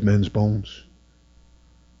full of dead men's bones.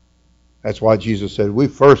 That's why Jesus said, we're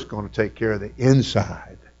first going to take care of the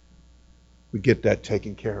inside. We get that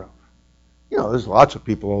taken care of. There's lots of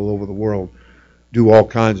people all over the world do all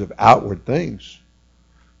kinds of outward things.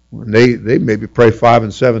 And they maybe pray 5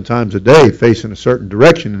 and 7 times a day facing a certain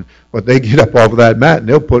direction, but they get up off of that mat and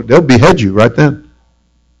they'll behead you right then.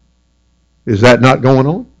 Is that not going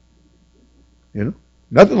on?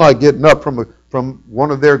 Nothing like getting up from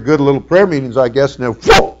one of their good little prayer meetings, I guess, and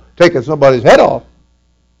they're taking somebody's head off.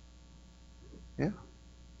 Yeah.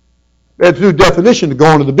 That's a new definition to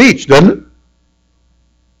going to the beach, doesn't it?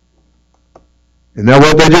 Isn't that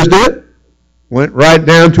what they just did? Went right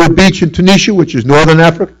down to a beach in Tunisia, which is northern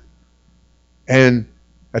Africa, and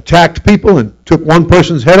attacked people and took one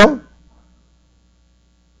person's head off?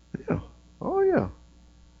 Yeah. Oh, yeah.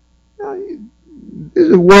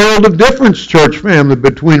 There's a world of difference, church family,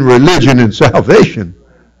 between religion and salvation.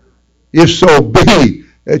 If so be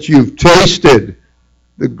that you've tasted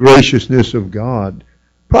the graciousness of God,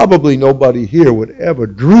 probably nobody here would ever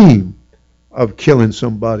dream of killing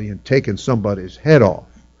somebody and taking somebody's head off.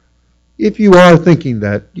 If you are thinking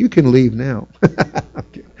that, you can leave now.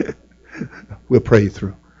 We'll pray you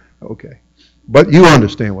through. Okay. But you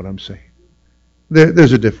understand what I'm saying.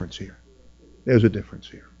 There's a difference here. There's a difference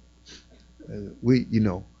here.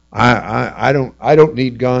 I don't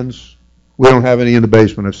need guns. We don't have any in the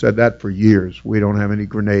basement. I've said that for years. We don't have any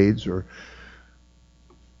grenades or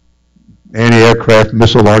anti-aircraft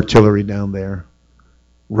missile artillery down there.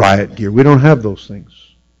 Riot gear. We don't have those things.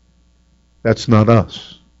 That's not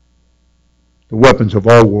us. The weapons of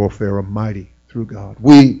all warfare are mighty through God.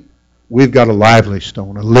 We've got a lively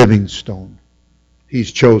stone, a living stone.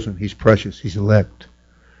 He's chosen. He's precious. He's elect.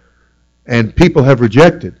 And people have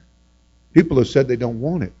rejected. People have said they don't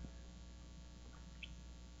want it.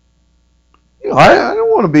 I don't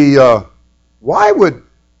want to be. Why would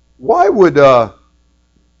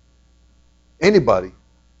anybody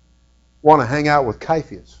want to hang out with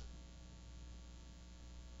Caiaphas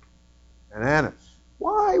and Annas?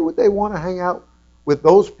 Why would they want to hang out with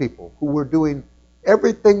those people who were doing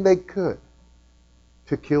everything they could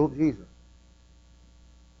to kill Jesus?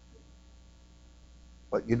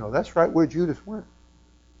 But that's right where Judas went.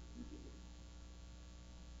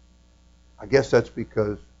 I guess that's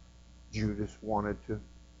because Judas wanted to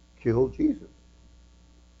kill Jesus.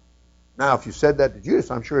 Now, if you said that to Judas,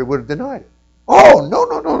 I'm sure he would have denied it. Oh,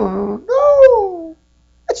 no.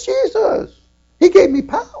 It's Jesus. He gave me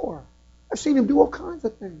power. I've seen him do all kinds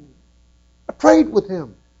of things. I prayed with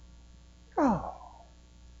him. Oh.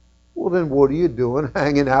 Well, then what are you doing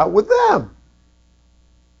hanging out with them?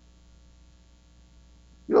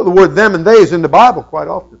 The word them and they is in the Bible quite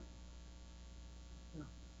often.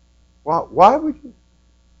 Why would you?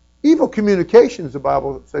 Evil communications, the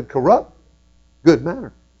Bible said, corrupt good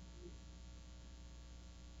manner.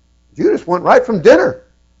 Judas went right from dinner,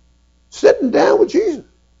 sitting down with Jesus.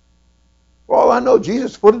 For all I know,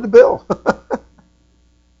 Jesus footed the bill.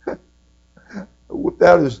 Whipped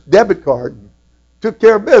out his debit card and took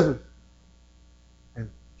care of business. And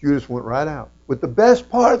Judas went right out with the best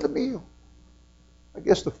part of the meal. I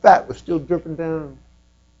guess the fat was still dripping down,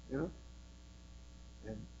 And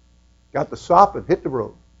got the sop and hit the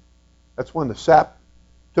road. That's when the sap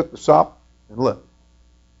took the sop and left.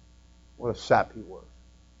 What a sap he was.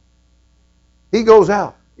 He goes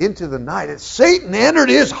out into the night and Satan entered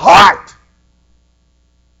his heart.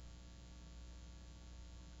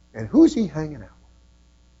 And who's he hanging out with?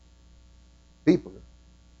 People that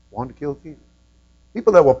wanted to kill Jesus.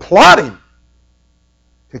 People that were plotting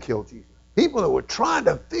to kill Jesus. People that were trying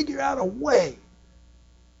to figure out a way.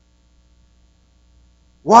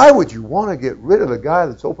 Why would you want to get rid of the guy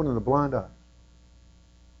that's opening the blind eyes?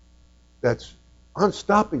 That's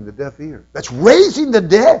unstopping the deaf ear. That's raising the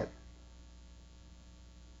dead.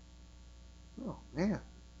 Oh, man.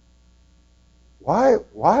 Why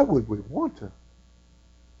would we want to?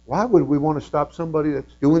 Why would we want to stop somebody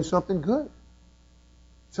that's doing something good?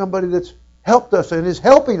 Somebody that's helped us and is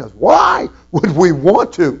helping us. Why would we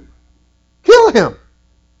want to kill him?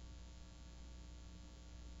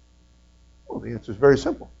 Well, the answer is very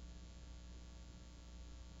simple.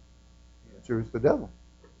 The answer is the devil.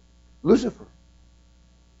 Lucifer.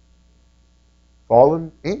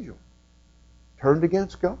 Fallen angel. Turned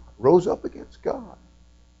against God. Rose up against God.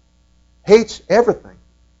 Hates everything.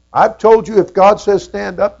 I've told you, if God says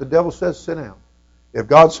stand up, the devil says sit down. If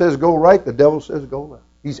God says go right, the devil says go left.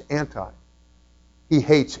 He's anti. He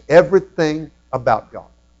hates everything about God.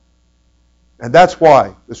 And that's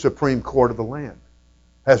why the Supreme Court of the land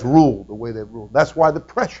has ruled the way they've ruled. That's why the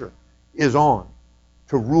pressure is on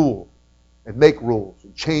to rule and make rules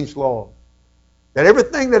and change laws. That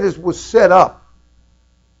everything that was set up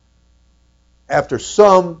after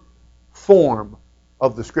some form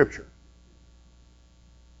of the Scripture,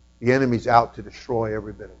 the enemy's out to destroy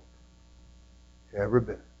every bit of it. Every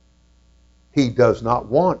bit. He does not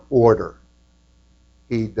want order.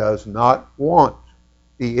 He does not want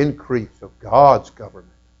the increase of God's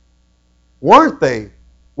government. Weren't they?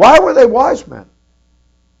 Why were they wise men?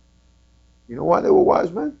 You know why they were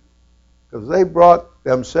wise men? Because they brought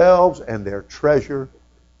themselves and their treasure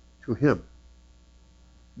to Him.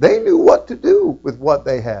 They knew what to do with what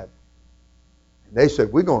they had. And they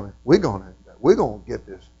said, we're going to get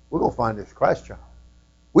this. We're going to find this Christ child.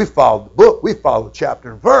 We followed the book. We followed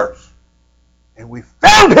chapter and verse. And we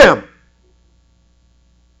found Him.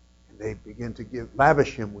 And they began to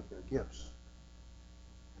lavish Him with their gifts.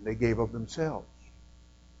 And they gave of themselves.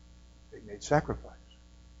 They made sacrifice.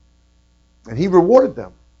 And He rewarded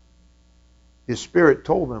them. His Spirit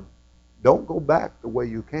told them, don't go back the way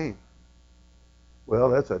you came. Well,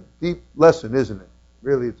 that's a deep lesson, isn't it?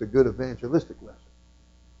 Really, it's a good evangelistic lesson.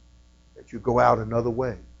 That you go out another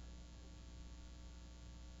way.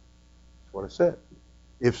 That's what I said.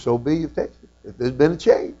 If so be, you've tasted it. If there's been a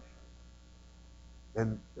change.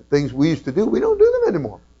 And the things we used to do, we don't do them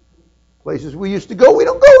anymore. Places we used to go, we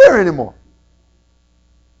don't go there anymore.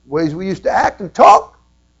 Ways we used to act and talk,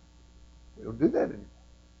 we don't do that anymore.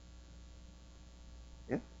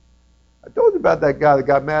 Yeah? I told you about that guy that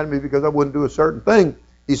got mad at me because I wouldn't do a certain thing.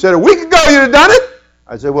 He said, a week ago you'd have done it.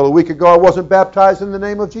 I said, well, a week ago I wasn't baptized in the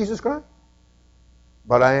name of Jesus Christ.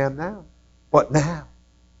 But I am now. But now.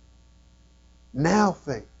 Now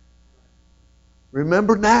faith.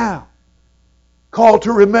 Remember now. Call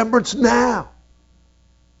to remembrance now.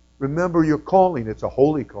 Remember your calling. It's a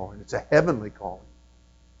holy calling. It's a heavenly calling.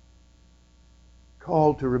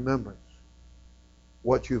 Called to remembrance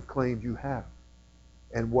what you've claimed you have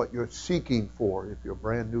and what you're seeking for if you're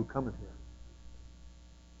brand new coming here.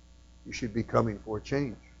 You should be coming for a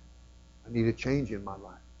change. I need a change in my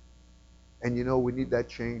life. And you know, we need that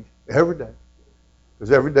change every day.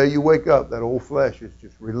 Because every day you wake up, that old flesh is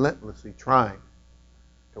just relentlessly trying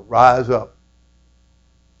to rise up.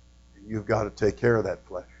 And you've got to take care of that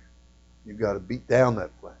flesh. You've got to beat down that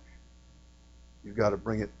flesh. You've got to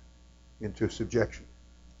bring it into subjection.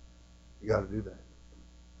 You got to do that.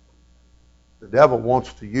 The devil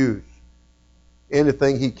wants to use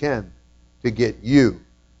anything he can to get you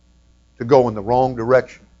to go in the wrong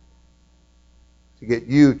direction, to get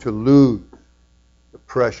you to lose the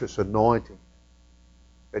precious anointing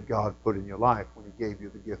that God put in your life when He gave you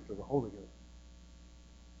the gift of the Holy Ghost,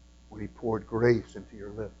 when He poured grace into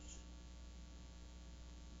your lips.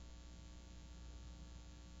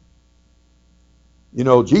 You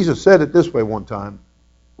know, Jesus said it this way one time,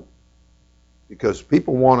 because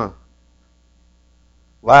people want to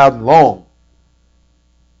loud and long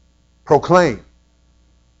proclaim.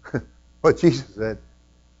 But Jesus said,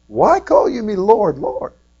 why call you me Lord,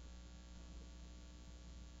 Lord?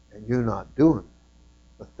 And you're not doing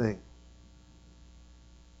the things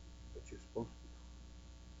that you're supposed to do.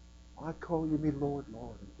 Why call you me Lord,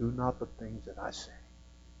 Lord, and do not the things that I say?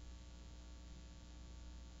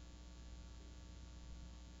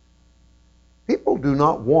 People do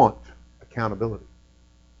not want accountability.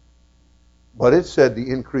 But it said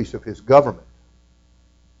the increase of His government.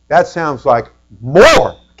 That sounds like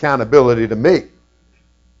more accountability to me.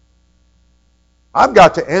 I've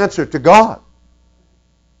got to answer to God.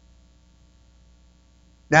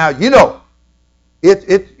 Now, you know,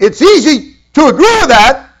 it's easy to agree with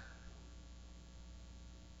that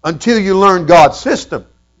until you learn God's system.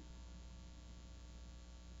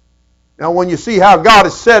 Now, when you see how God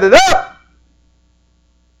has set it up,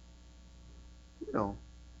 you know,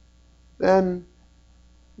 then,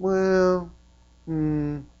 well,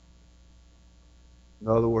 in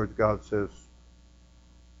other words, God says,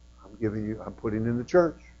 I'm putting in the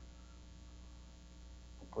church.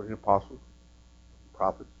 I'm putting apostles,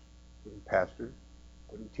 prophets, putting pastors,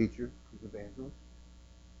 putting teachers, evangelists.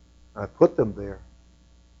 I put them there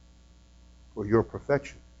for your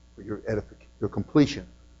perfection, for your completion,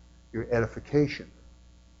 your edification.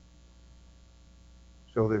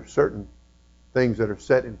 So there's certain things that are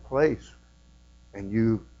set in place, and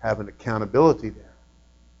you have an accountability there.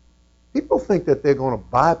 People think that they're going to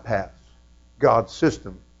bypass God's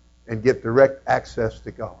system and get direct access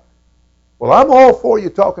to God. Well, I'm all for you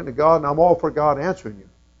talking to God, and I'm all for God answering you.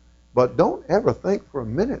 But don't ever think for a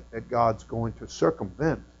minute that God's going to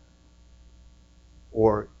circumvent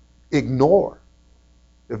or ignore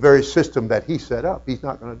the very system that He set up. He's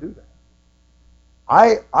not going to do that.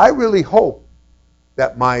 I really hope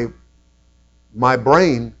that my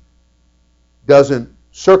brain doesn't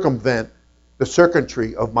circumvent the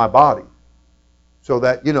circuitry of my body so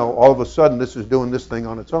that, all of a sudden this is doing this thing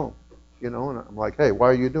on its own. And I'm like, hey, why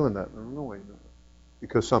are you doing that? I don't know why you're doing it.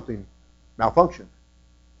 Because something malfunctioned.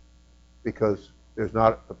 Because there's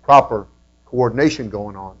not the proper coordination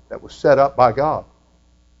going on that was set up by God.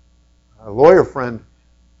 A lawyer friend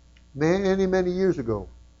many, many years ago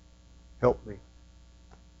helped me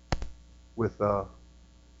with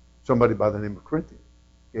somebody by the name of Corinthians.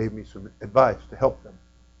 Gave me some advice to help them.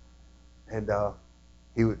 And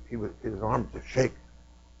his arm just shake.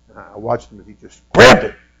 And I watched him as he just grabbed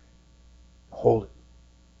it. Hold it.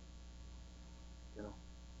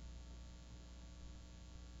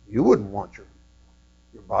 You wouldn't want your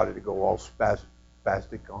body to go all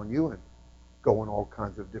spastic on you and go in all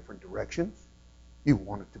kinds of different directions. You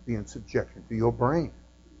want it to be in subjection to your brain.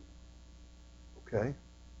 Okay?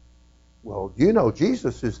 Well,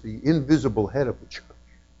 Jesus is the invisible head of the church.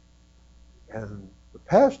 And the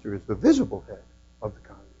pastor is the visible head of the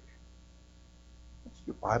congregation. That's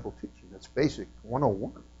your Bible teaching. That's basic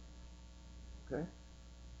 101. Okay?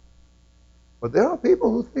 But there are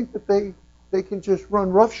people who think that they can just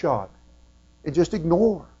run roughshod and just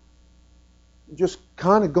ignore. And just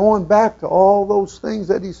kind of going back to all those things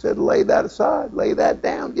that He said, lay that aside, lay that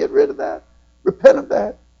down, get rid of that, repent of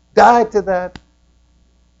that, die to that,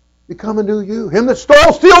 become a new you. Him that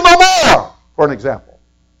stole, steal no more, for an example.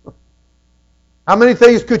 How many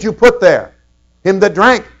things could you put there? Him that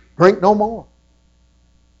drank, drink no more.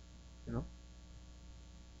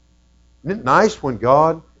 Isn't it nice when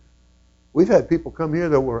God... We've had people come here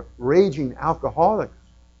that were raging alcoholics,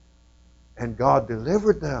 and God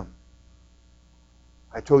delivered them.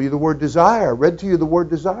 I told you the word desire, read to you the word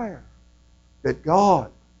desire. That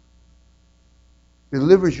God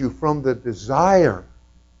delivers you from the desire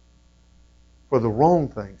for the wrong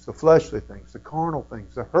things, the fleshly things, the carnal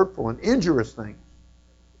things, the hurtful and injurious things.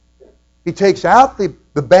 He takes out the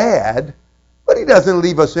bad, but He doesn't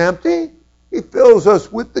leave us empty. He fills us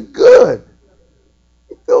with the good.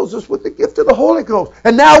 Fills us with the gift of the Holy Ghost.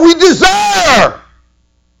 And now we desire.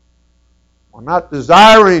 We're not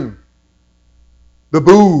desiring the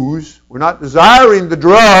booze. We're not desiring the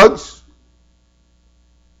drugs.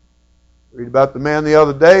 Read about the man the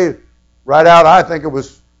other day, right out, I think it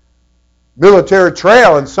was Military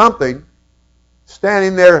Trail and something,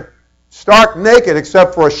 standing there stark naked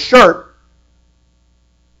except for a shirt,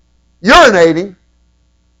 urinating.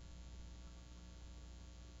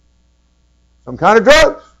 Some kind of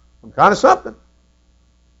drugs, some kind of something.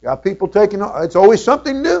 Got people taking, it's always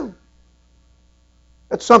something new.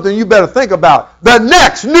 That's something you better think about. The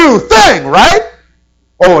next new thing, right?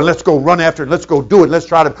 Oh, and let's go run after it. Let's go do it. Let's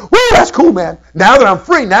try to, woo, that's cool, man. Now that I'm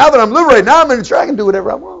free, now that I'm liberated, now I'm in the track, I can do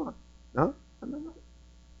whatever I want. No.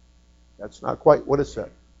 That's not quite what it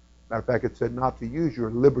said. Matter of fact, it said not to use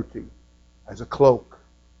your liberty as a cloak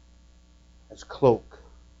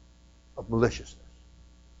of maliciousness.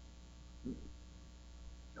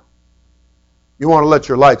 You want to let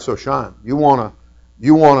your light so shine. You want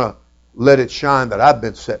to let it shine that I've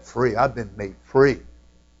been set free. I've been made free.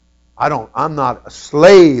 I'm not a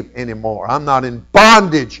slave anymore. I'm not in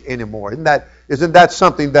bondage anymore. Isn't that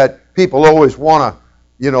something that people always want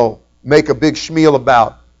to, make a big schmeal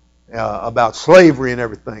about slavery and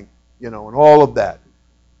everything, and all of that.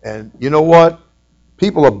 And you know what?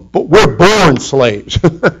 We're born slaves.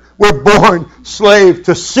 We're born slaves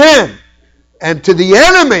to sin and to the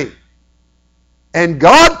enemy. And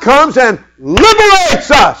God comes and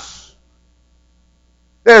liberates us.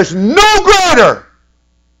 There's no greater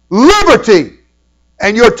liberty.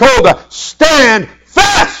 And you're told to stand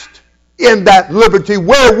fast in that liberty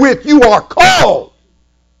wherewith you are called.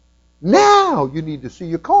 Now you need to see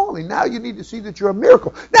your calling. Now you need to see that you're a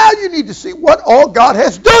miracle. Now you need to see what all God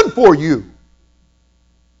has done for you.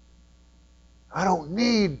 I don't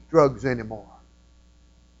need drugs anymore.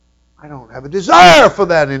 I don't have a desire for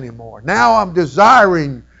that anymore. Now I'm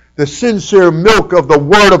desiring the sincere milk of the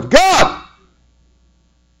Word of God.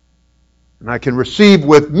 And I can receive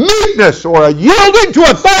with meekness or a yielding to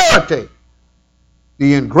authority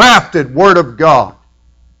the engrafted Word of God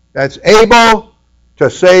that's able to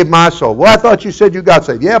save my soul. Well, I thought you said you got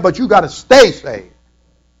saved. Yeah, but you got to stay saved.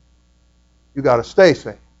 You got to stay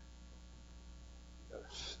saved.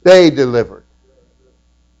 Stay delivered.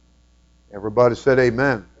 Everybody said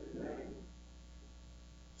amen.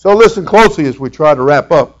 So listen closely as we try to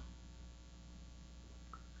wrap up.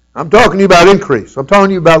 I'm talking to you about increase. I'm talking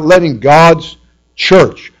to you about letting God's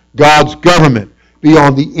church, God's government, be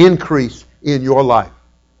on the increase in your life.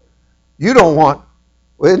 You don't want,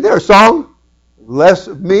 isn't there a song? Less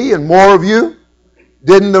of me and more of you.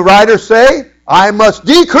 Didn't the writer say, I must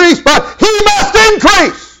decrease, but he must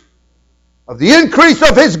increase? Of the increase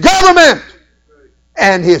of his government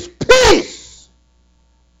and his peace,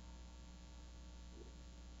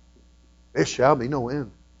 there shall be no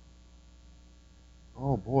end.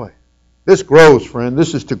 Oh boy. This grows, friend.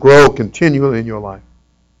 This is to grow continually in your life.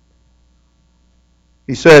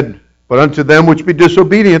 He said, but unto them which be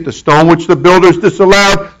disobedient, the stone which the builders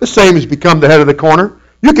disallowed, the same has become the head of the corner.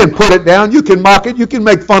 You can put it down, you can mock it, you can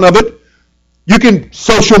make fun of it, you can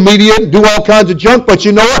social media and do all kinds of junk, but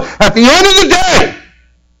you know what? At the end of the day,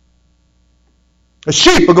 the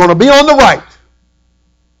sheep are going to be on the right.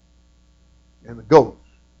 And the goats,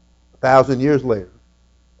 1,000 years later,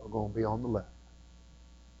 are going to be on the left.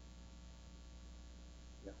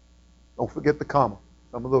 Yeah. Don't forget the comma.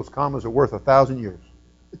 Some of those commas are worth 1,000 years.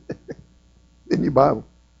 In your Bible.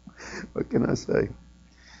 What can I say?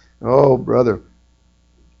 Oh, brother.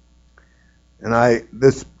 And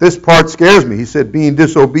this part scares me. He said, being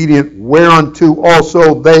disobedient, whereunto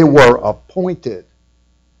also they were appointed.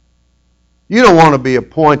 You don't want to be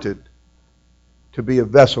appointed to be a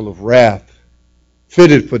vessel of wrath,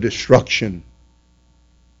 fitted for destruction.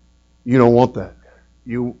 You don't want that.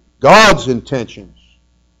 God's intentions,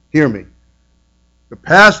 hear me, the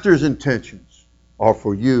pastor's intentions are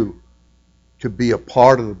for you to be a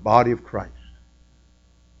part of the body of Christ,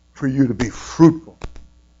 for you to be fruitful,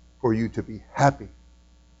 for you to be happy,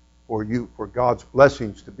 for God's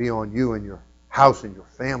blessings to be on you and your house and your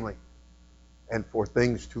family, and for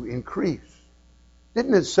things to increase.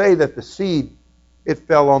 Didn't it say that the seed, it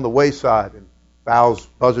fell on the wayside and fowls,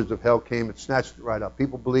 buzzards of hell came and snatched it right up?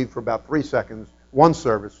 People believed for about 3 seconds, one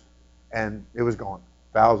service, and it was gone.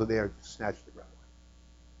 Fowls of the air just snatched it right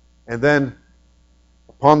away. And then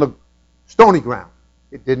upon the stony ground,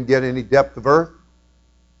 it didn't get any depth of earth.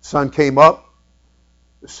 The sun came up.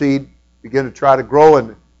 The seed began to try to grow,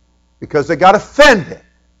 and because they got offended.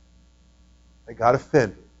 They got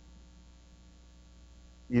offended.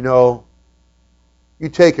 You know, you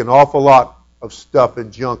take an awful lot of stuff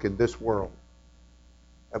and junk in this world.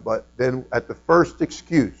 But then at the first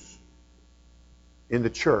excuse in the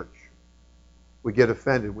church, we get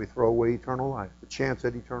offended. We throw away eternal life, the chance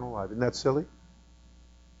at eternal life. Isn't that silly?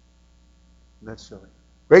 Isn't that silly?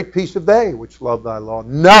 Great peace of they which love thy law.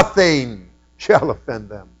 Nothing shall offend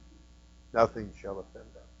them. Nothing shall offend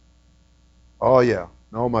them. Oh, yeah.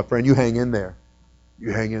 No, my friend, you hang in there.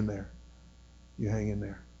 You hang in there. You hang in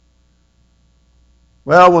there.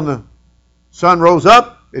 Well, when the sun rose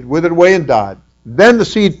up, it withered away and died. Then the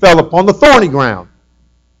seed fell upon the thorny ground.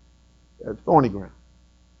 Thorny ground.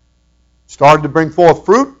 Started to bring forth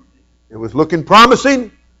fruit. It was looking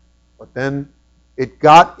promising, but then it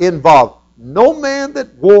got involved. No man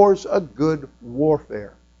that wars a good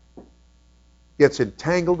warfare gets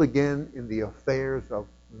entangled again in the affairs of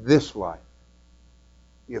this life.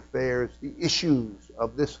 The affairs, the issues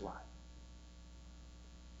of this life.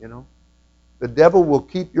 You know? The devil will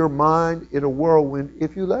keep your mind in a whirlwind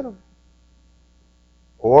if you let him.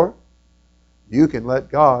 Or you can let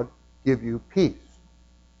God give you peace,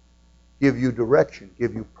 give you direction,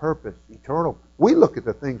 give you purpose, eternal. We look at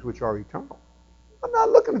the things which are eternal. I'm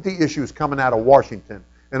not looking at the issues coming out of Washington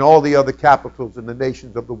and all the other capitals and the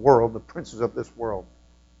nations of the world, the princes of this world.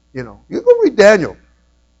 You know, you go read Daniel.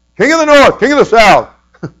 King of the north, king of the south.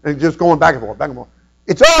 And just going back and forth, back and forth.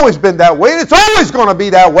 It's always been that way, and it's always going to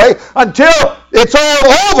be that way until it's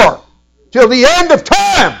all over. Till the end of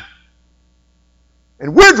time.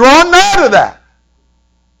 And we're drawn nigh to that.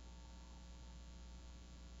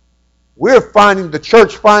 We're finding, the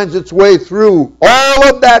church finds its way through all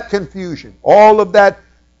of that confusion, all of that.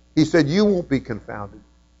 He said, you won't be confounded.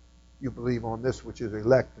 You believe on this which is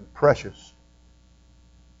elect and precious.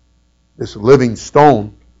 This living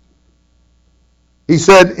stone. He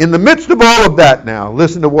said, in the midst of all of that now,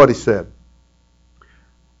 listen to what he said.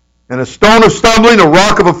 And a stone of stumbling, a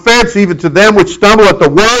rock of offense, even to them which stumble at the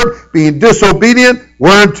word, being disobedient,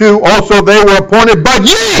 whereunto also they were appointed. But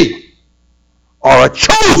ye are a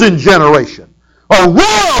chosen generation, a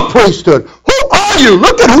royal priesthood. Who are you?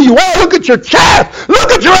 Look at who you are. Look at your chance. Look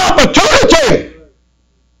at your opportunity.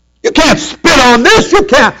 You can't spit on this. You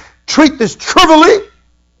can't treat this trivially.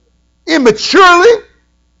 immaturely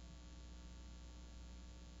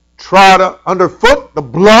trod underfoot the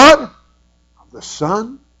blood of the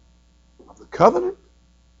Son of the covenant,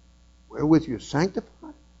 wherewith you are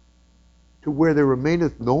sanctified, to where there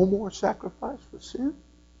remaineth no more sacrifice for sin?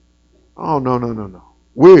 Oh, no, no, no, no.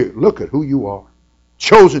 Look at who you are.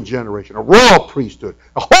 Chosen generation, a royal priesthood,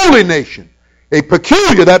 a holy nation, a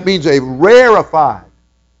peculiar, that means a rarefied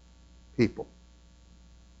people.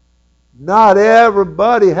 Not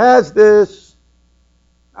everybody has this.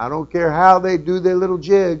 I don't care how they do their little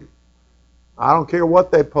jig. I don't care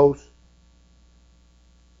what they post.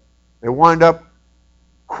 They wind up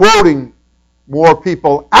quoting more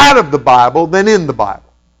people out of the Bible than in the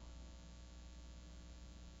Bible.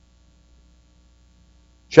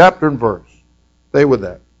 Chapter and verse. Stay with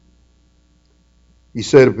that. He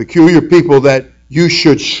said, a peculiar people that you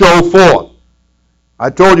should show forth. I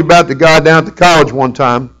told you about the guy down at the college one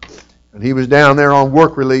time, and he was down there on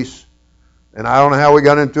work release, and I don't know how we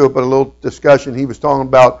got into it, but a little discussion. He was talking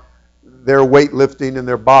about their weightlifting and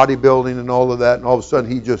their bodybuilding and all of that, and all of a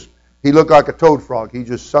sudden he looked like a toad frog. He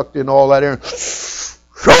just sucked in all that air and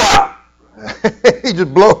he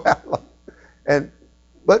just blew out.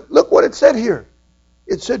 But look what it said here.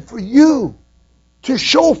 It said for you to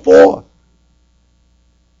show forth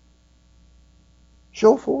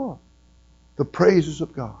the praises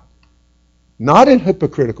of God. Not in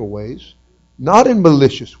hypocritical ways, not in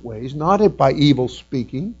malicious ways, not by evil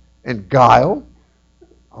speaking and guile.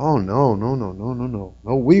 Oh, no.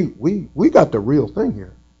 No, we got the real thing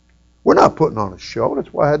here. We're not putting on a show.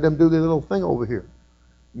 That's why I had them do their little thing over here.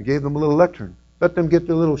 And gave them a little lectern. Let them get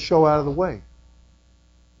their little show out of the way.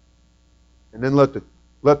 And then let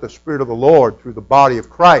the Spirit of the Lord, through the body of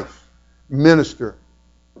Christ, minister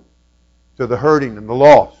to the hurting and the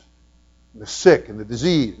lost, and the sick and the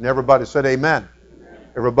diseased. And everybody said amen.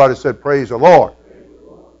 Everybody said praise the Lord.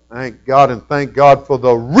 Thank God, and thank God for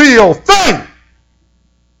the real thing.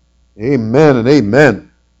 Amen and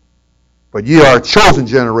amen. But ye are a chosen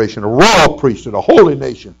generation, a royal priesthood, a holy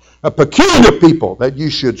nation, a peculiar people, that you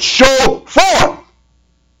should show forth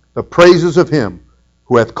the praises of him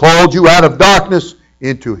who hath called you out of darkness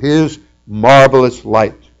into his marvelous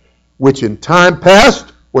light, which in time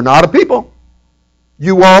past were not a people.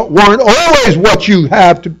 You weren't always what you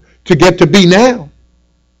have to get to be now.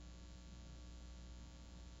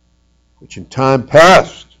 Which in time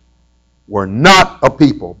past were not a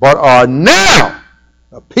people, but are now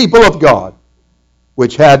a people of God,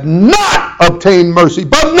 which had not obtained mercy,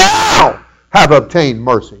 but now have obtained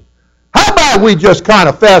mercy. How about we just kind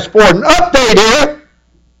of fast forward and update here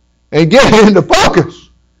and get into focus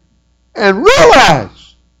and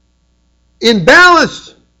realize, in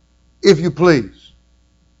balance, if you please,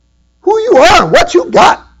 who you are and what you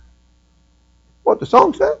got. What the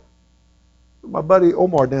song said? My buddy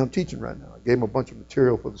Omar down teaching right now. I gave him a bunch of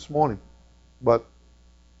material for this morning. But,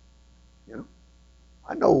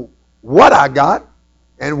 I know what I got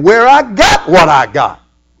and where I got what I got.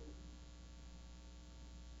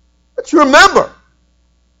 Let's remember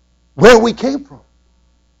where we came from.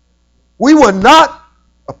 We were not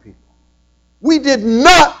a people. We did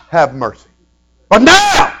not have mercy. But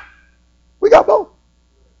now, we got both.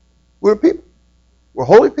 We're a people. We're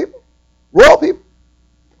holy people. Royal people.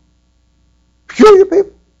 Peculiar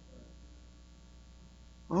people.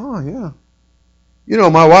 Oh, yeah.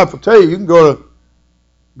 My wife will tell you can go to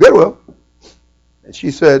Goodwill. And she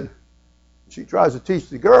said, she tries to teach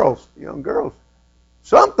the young girls,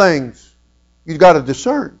 some things you've got to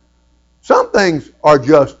discern. Some things are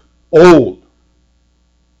just old.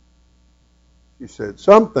 She said,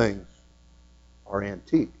 some things are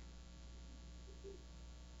antique.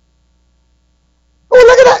 Oh,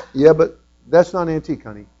 look at that. Yeah, but that's not antique,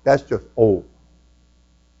 honey. That's just old.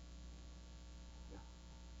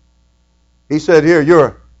 He said here, you're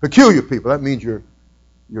a peculiar people. That means you're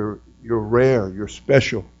rare, you're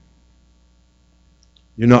special.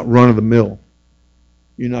 You're not run of the mill.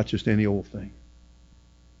 You're not just any old thing.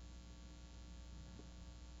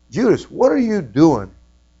 Judas, what are you doing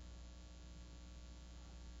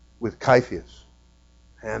with Caiaphas,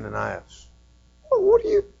 Ananias? What are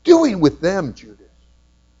you doing with them, Judas?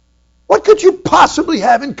 What could you possibly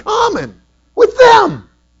have in common with them?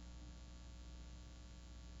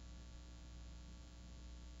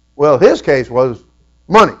 Well, his case was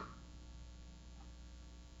money.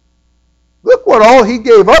 Look what all he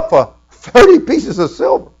gave up for 30 pieces of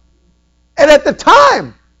silver. And at the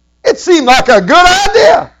time, it seemed like a good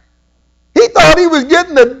idea. He thought he was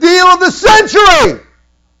getting the deal of the century.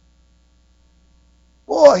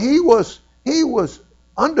 Boy, he was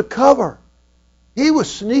undercover. He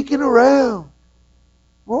was sneaking around.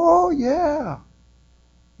 Oh, yeah.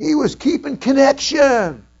 He was keeping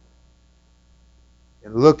connection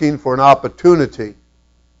and looking for an opportunity.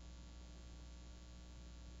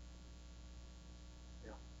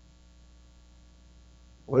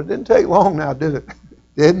 Well, it didn't take long now, did it?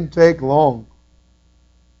 Didn't take long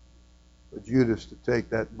for Judas to take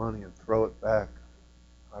that money and throw it back.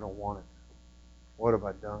 I don't want it. What have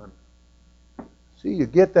I done? See, you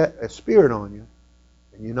get a spirit on you,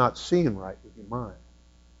 and you're not seeing right with your mind.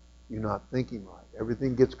 You're not thinking right.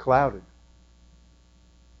 Everything gets clouded.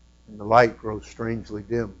 And the light grows strangely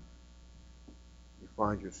dim. You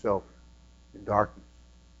find yourself in darkness.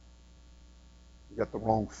 You got the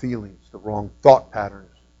wrong feelings, the wrong thought patterns.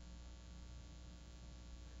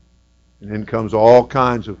 And then comes all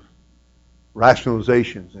kinds of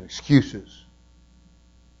rationalizations and excuses.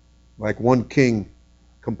 Like one king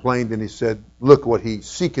complained and he said, look what he's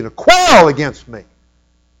seeking, a quarrel against me.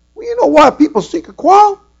 Well, you know why people seek a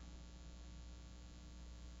quarrel?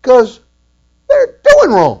 Because they're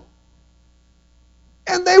doing wrong.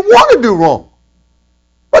 And they want to do wrong.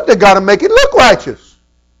 But they got to make it look righteous.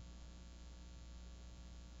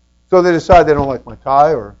 So they decide they don't like my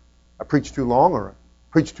tie, or I preach too long, or I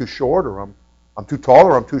preach too short, or I'm too tall,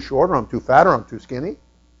 or I'm too short, or I'm too fat, or I'm too skinny.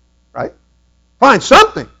 Right? Find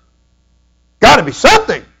something. Got to be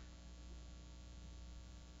something.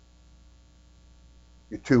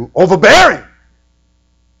 You're too overbearing.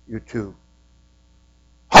 You're too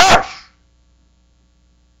harsh.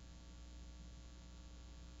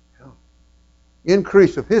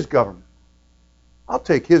 Increase of his government. I'll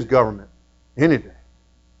take his government any day.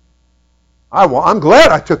 I'm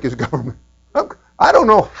glad I took his government. I don't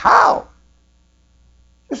know how.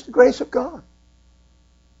 Just the grace of God.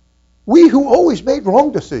 We who always made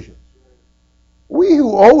wrong decisions. We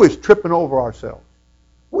who always tripping over ourselves.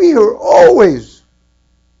 We who are always,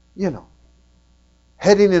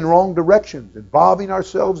 heading in wrong directions, involving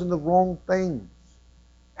ourselves in the wrong things,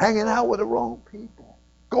 hanging out with the wrong people,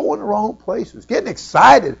 going the wrong places, getting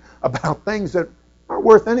excited about things that aren't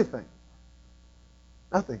worth anything.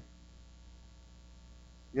 Nothing.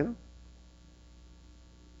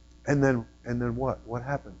 And then what? What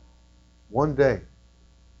happened? One day,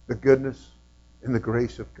 the goodness and the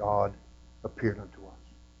grace of God appeared unto us.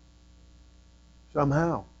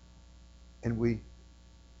 Somehow. And we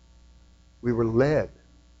were led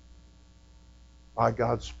by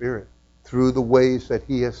God's Spirit through the ways that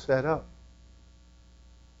He has set up.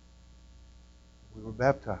 We were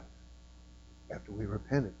baptized after we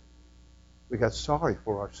repented. We got sorry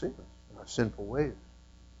for our sins and our sinful ways.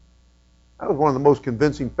 That was one of the most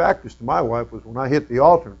convincing factors to my wife, was when I hit the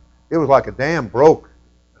altar. It was like a dam broke.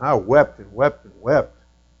 And I wept and wept and wept.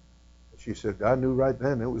 And she said, I knew right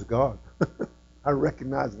then it was God. I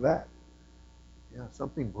recognized that. Yeah,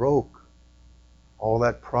 something broke. All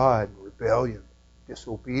that pride, rebellion,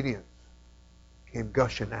 disobedience came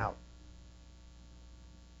gushing out.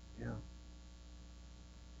 Yeah.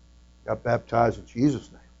 Got baptized in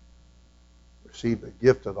Jesus' name. Received the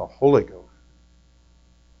gift of the Holy Ghost.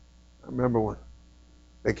 I remember when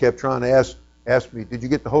they kept trying to ask me, did you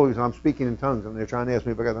get the Holy Ghost? I'm speaking in tongues, and they're trying to ask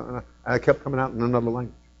me if I got the, I kept coming out in another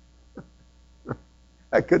language.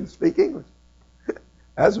 I couldn't speak English.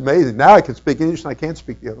 That's amazing. Now I can speak English, and I can't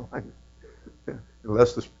speak the other language.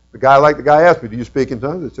 Unless the guy asked me, do you speak in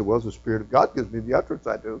tongues? I said, well, the Spirit of God gives me the utterance,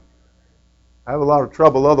 I do. I have a lot of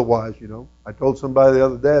trouble otherwise, I told somebody the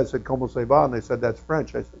other day, I said, Como se va? And they said, that's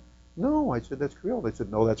French. I said, no. I said, that's Creole. They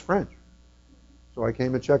said, no, that's French. So I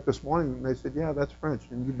came and checked this morning, and they said, yeah, that's French.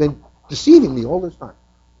 And you've been deceiving me all this time.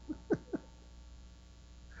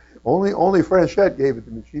 Only Franchette gave it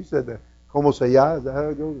to me. She said that, Como se llama? Is that how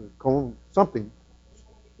it goes? Como something.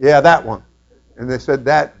 Yeah, that one. And they said,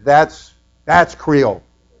 that's Creole.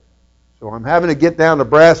 So I'm having to get down to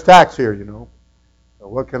brass tacks here, So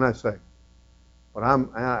what can I say? But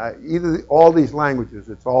either all these languages,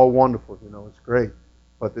 it's all wonderful, it's great.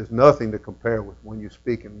 But there's nothing to compare with when you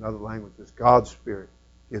speak in another language. It's God's Spirit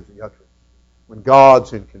gives the utterance. When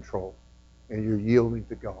God's in control and you're yielding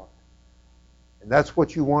to God. And that's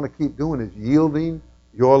what you want to keep doing, is yielding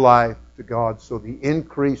your life to God, so the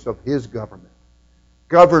increase of His government.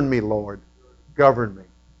 Govern me, Lord. Govern me.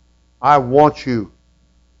 I want you.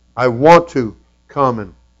 I want to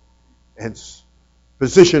come and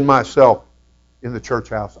position myself in the church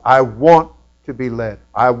house. I want to be led.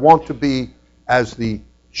 I want to be as the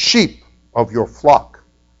sheep of your flock.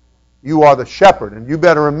 You are the shepherd, and you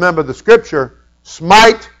better remember the scripture,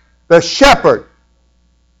 smite the shepherd.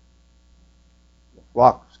 The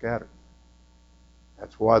flock scatters.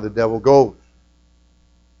 That's why the devil goes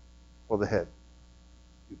for the head.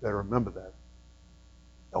 You better remember that.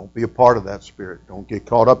 Don't be a part of that spirit. Don't get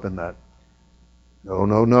caught up in that. No,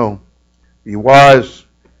 no, no. Be wise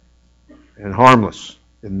and harmless.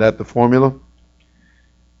 Isn't that the formula?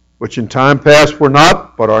 Which in time past were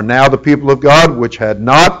not, but are now the people of God, which had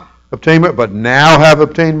not obtained mercy, but now have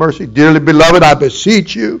obtained mercy. Dearly beloved, I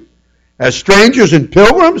beseech you, as strangers and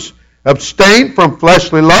pilgrims, abstain from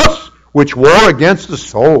fleshly lusts, which war against the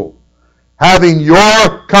soul. Having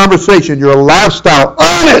your conversation, your lifestyle,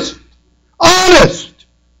 honest. Honest.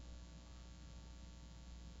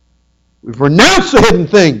 We've renounced the hidden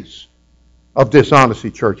things of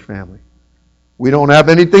dishonesty, church family. We don't have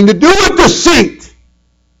anything to do with deceit.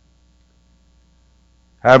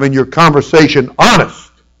 Having your conversation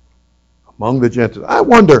honest among the Gentiles. I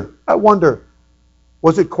wonder,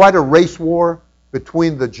 was it quite a race war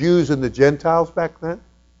between the Jews and the Gentiles back then?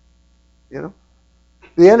 You know?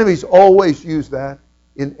 The enemies always use that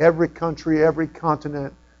in every country, every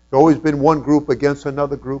continent. There's always been one group against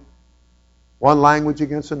another group. One language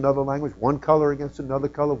against another language. One color against another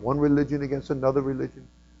color. One religion against another religion.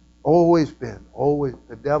 Always been. Always.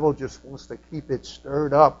 The devil just wants to keep it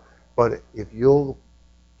stirred up. But if you'll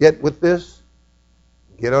get with this,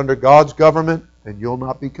 get under God's government, then you'll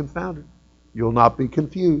not be confounded. You'll not be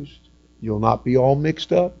confused. You'll not be all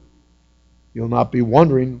mixed up. You'll not be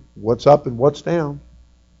wondering what's up and what's down.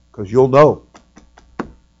 Because you'll know.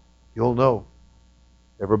 You'll know.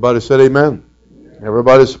 Everybody said amen.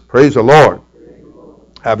 Everybody said, praise the Lord.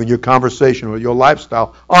 Having your conversation or your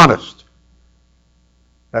lifestyle honest.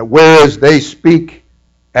 That whereas they speak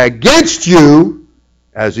against you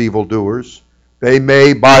as evildoers, they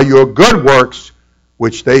may by your good works,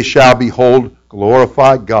 which they shall behold,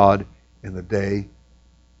 glorify God in the day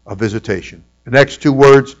of visitation. The next two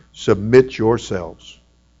words, submit yourselves.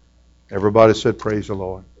 Everybody said, praise the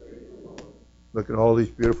Lord. Look at all these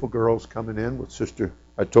beautiful girls coming in with Sister.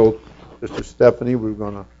 I told Sister Stephanie we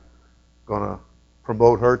were gonna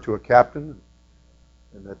promote her to a captain,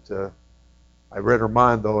 and that I read her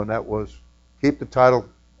mind though, and that was keep the title,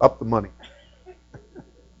 up the money.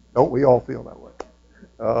 Don't we all feel that way?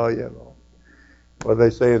 Oh yeah, Lord. What do they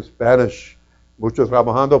say in Spanish? Mucho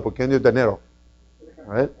trabajando, pequeño dinero.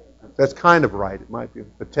 Right? That's kind of right. It might be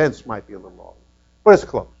the tense might be a little off, but it's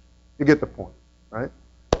close. You get the point, right?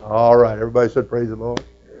 All right. Everybody said praise the Lord.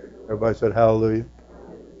 Everybody said hallelujah.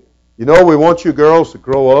 You know, we want you girls to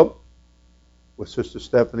grow up with Sister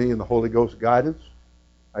Stephanie and the Holy Ghost guidance.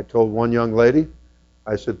 I told one young lady,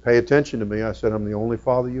 I said, pay attention to me. I said, I'm the only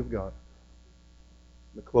father you've got.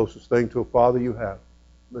 The closest thing to a father you have.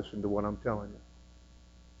 Listen to what I'm telling you.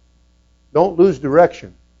 Don't lose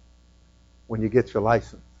direction when you get your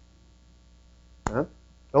license. Huh?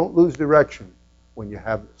 Don't lose direction when you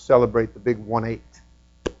celebrate the big 1/8.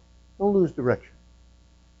 Don't lose direction.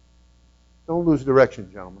 Don't lose direction,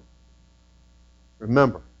 gentlemen.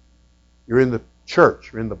 Remember, you're in the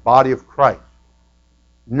church. You're in the body of Christ.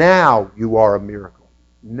 Now you are a miracle.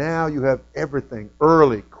 Now you have everything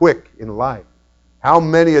early, quick in life. How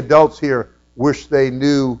many adults here wish they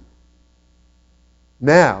knew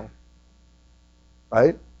now,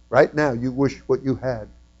 right? Right now, you wish what you had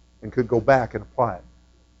and could go back and apply it.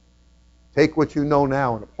 Take what you know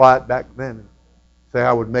now and apply it back then and say,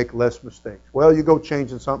 I would make less mistakes. Well, you go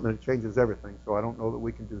changing something and it changes everything, so I don't know that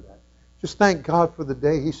we can do that. Just thank God for the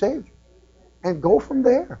day He saved you. And go from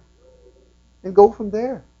there. And go from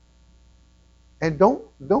there. And don't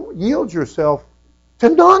yield yourself to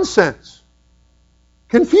nonsense.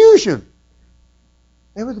 Confusion.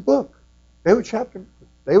 They were the book. They were chapter.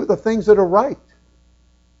 They were the things that are right.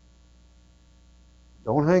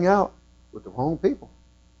 Don't hang out with the wrong people.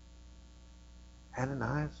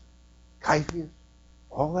 Ananias, Caiaphas,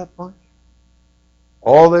 all that bunch.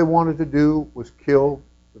 All they wanted to do was kill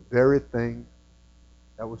the very thing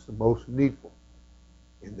that was the most needful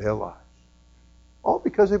in their lives. All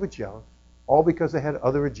because they were jealous. All because they had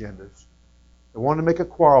other agendas. They wanted to make a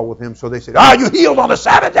quarrel with him, so they said, you healed on the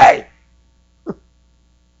Sabbath day.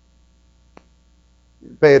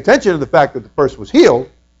 Pay attention to the fact that the person was healed.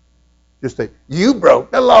 Just say, you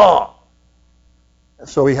broke the law. And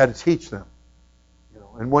so he had to teach them.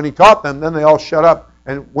 And when he taught them, then they all shut up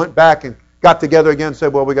and went back and got together again and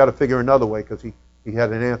said, well, we got to figure another way, because he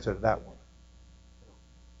had an answer to that one.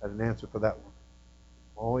 Had an answer for that one.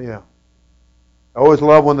 Oh, yeah. I always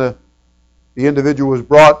love when the individual was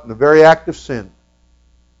brought in a very act of sin.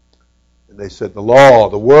 And they said, the law,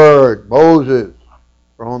 the word, Moses,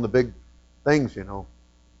 throwing the big things,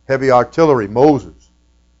 heavy artillery. Moses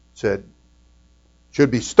said,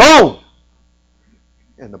 should be stoned.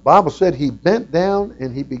 And the Bible said he bent down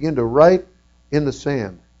and he began to write in the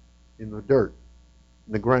sand, in the dirt,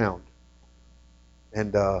 in the ground.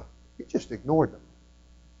 And he just ignored them.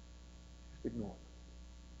 Just ignored them.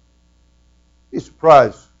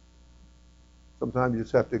 surprised. Sometimes you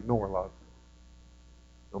just have to ignore a lot of things.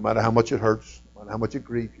 No matter how much it hurts, no matter how much it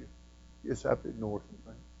grieves you, you just have to ignore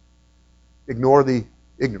some things. Ignore the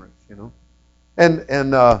ignorance, you know.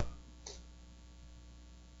 And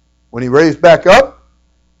when he raised back up,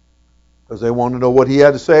 because they wanted to know what he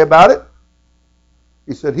had to say about it,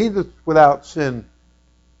 he said, "He that's without sin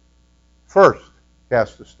first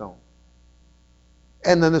cast the stone."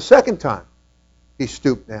 And then the second time, he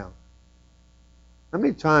stooped down. How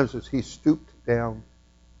many times has he stooped down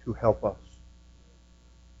to help us?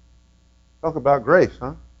 Talk about grace,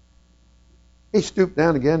 huh? He stooped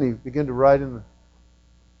down again. He began to write in the...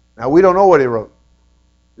 Now, we don't know what he wrote.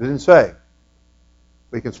 It didn't say.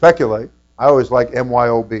 We can speculate. I always like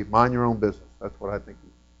MYOB, mind your own business. That's what I think he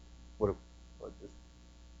would have. Just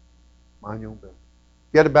mind your own business.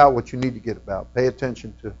 Get about what you need to get about. Pay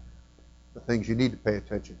attention to the things you need to pay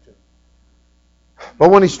attention to. But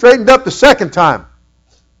when he straightened up the second time,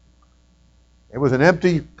 it was an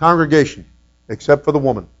empty congregation, except for the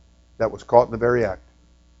woman that was caught in the very act.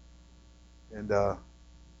 And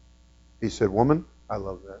he said, "Woman," I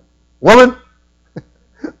love that. "Woman,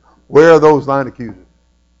 where are those thine accusers?"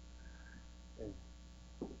 And,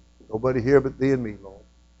 "Nobody here but thee and me, Lord."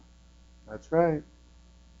 That's right.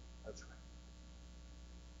 That's right.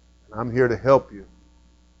 And I'm here to help you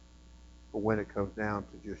for when it comes down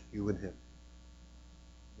to just you and him.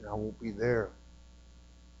 And I won't be there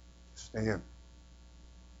to stand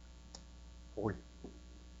for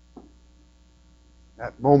you.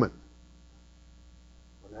 That moment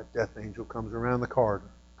when that death angel comes around the corridor,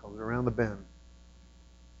 comes around the bend,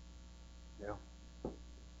 yeah,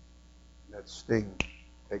 that sting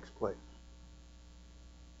takes place.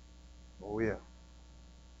 Oh yeah.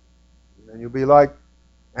 And then you'll be like,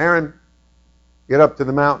 "Aaron, get up to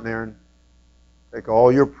the mountain, Aaron. Take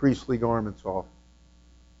all your priestly garments off.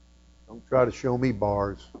 Don't try to show me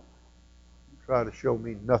bars. Don't try to show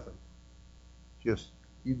me nothing. Just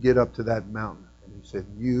you get up to that mountain." And he said,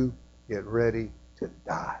 "You get ready to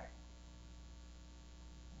die.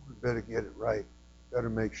 We better get it right. Better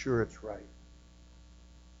make sure it's right."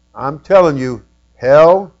 I'm telling you,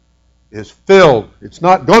 hell is filled. It's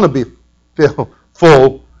not going to be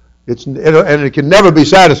full. And it can never be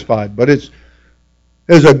satisfied. But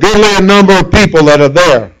there's a goodly number of people that are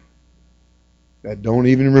there that don't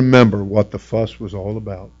even remember what the fuss was all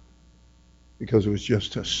about. Because it was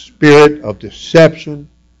just a spirit of deception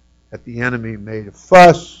that the enemy made a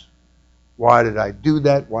fuss. Why did I do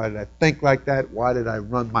that? Why did I think like that? Why did I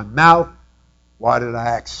run my mouth? Why did I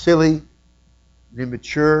act silly and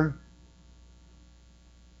immature?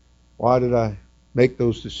 Why did I make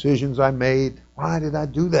those decisions I made? Why did I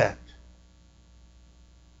do that?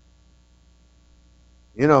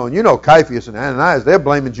 You know Caiaphas and Ananias, they're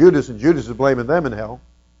blaming Judas, and Judas is blaming them in hell.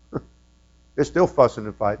 They're still fussing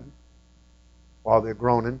and fighting while they're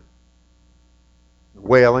groaning and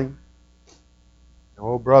wailing.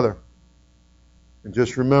 Oh, brother. And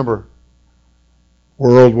just remember,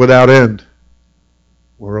 world without end.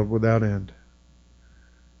 World without end.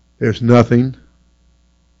 There's nothing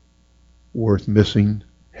worth missing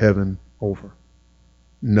heaven over.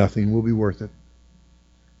 Nothing will be worth it.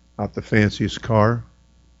 Not the fanciest car.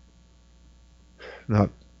 Not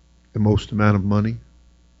the most amount of money.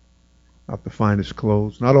 Not the finest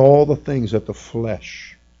clothes. Not all the things that the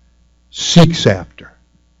flesh seeks after.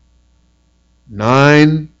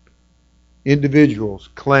 9 individuals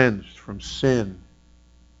cleansed from sin.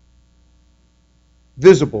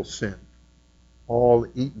 Visible sin. All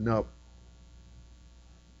eaten up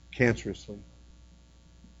cancerously.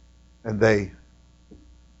 And they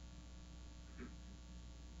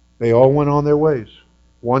all went on their ways.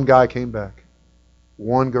 One guy came back.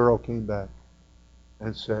 One girl came back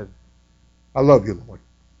and said, "I love you, Lord.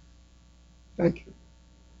 Thank you.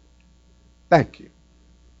 Thank you.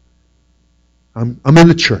 I'm in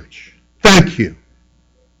the church. Thank you.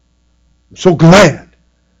 I'm so glad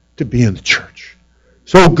to be in the church.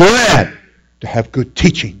 So glad to have good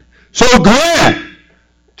teaching. So glad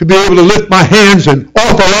to be able to lift my hands and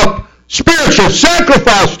offer up spiritual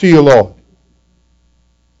sacrifice to you, Lord.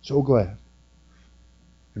 So glad."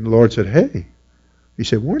 And the Lord said, "Hey," he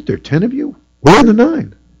said, "weren't there 10 of you? Where are the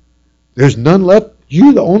 9? There's none left.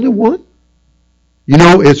 You the only one?" You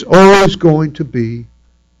know, it's always going to be,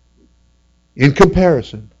 in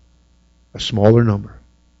comparison, a smaller number.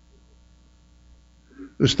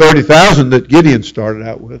 There's 30,000 that Gideon started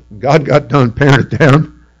out with, and God got done paring it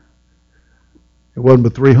down. It wasn't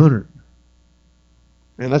but 300.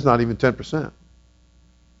 And that's not even 10%.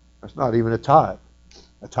 That's not even a tithe.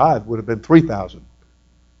 A tithe would have been 3,000.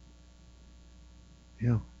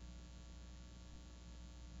 Yeah.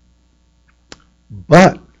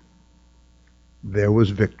 But there was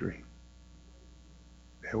victory.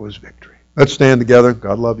 There was victory. Let's stand together.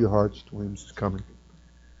 God love your hearts. Williams is coming.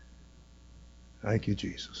 Thank you,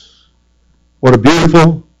 Jesus. What a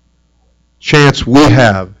beautiful chance we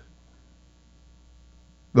have,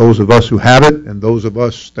 those of us who have it and those of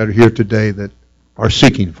us that are here today that are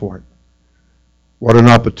seeking for it. What an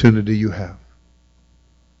opportunity you have.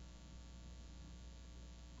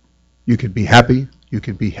 You can be happy, you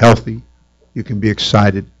can be healthy, you can be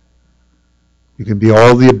excited, you can be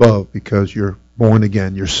all the above because you're born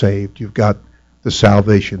again, you're saved, you've got the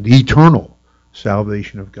salvation, the eternal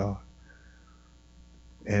salvation of God.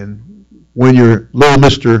 And when you're little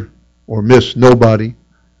Mr. or Miss Nobody,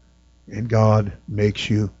 and God makes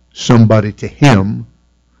you somebody to Him,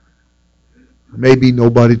 maybe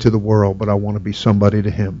nobody to the world, but I want to be somebody to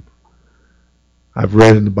Him. I've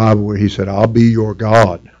read in the Bible where He said, I'll be your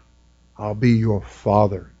God. I'll be your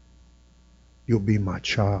Father. You'll be my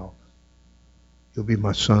child. You'll be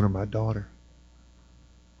my son or my daughter.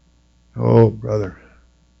 Oh, brother,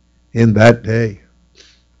 in that day,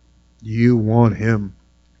 you want Him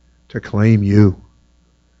to claim you.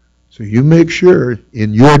 So you make sure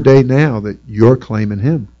in your day now that you're claiming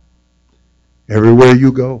Him. Everywhere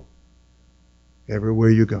you go.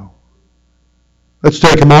 Everywhere you go. Let's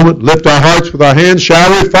take a moment, lift our hearts with our hands, shall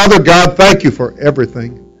we? Father God, thank you for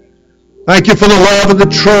everything. Thank you for the love and the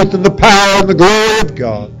truth and the power and the glory of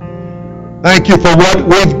God. Thank you for what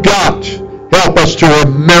we've got. Help us to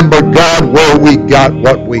remember, God, where we got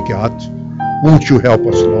what we got. Won't you help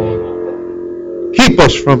us, Lord? Keep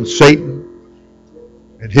us from Satan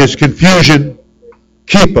and his confusion.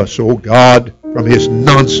 Keep us, oh God, from his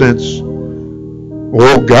nonsense.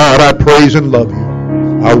 Oh God, I praise and love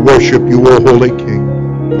you. I worship you, O Holy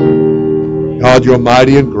King. God, you're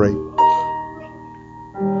mighty and great.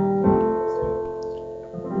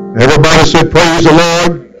 Everybody said, praise the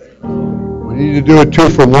Lord. We need to do a 2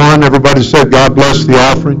 for 1. Everybody said, God bless the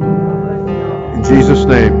offering. In Jesus'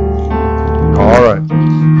 name. All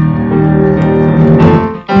right.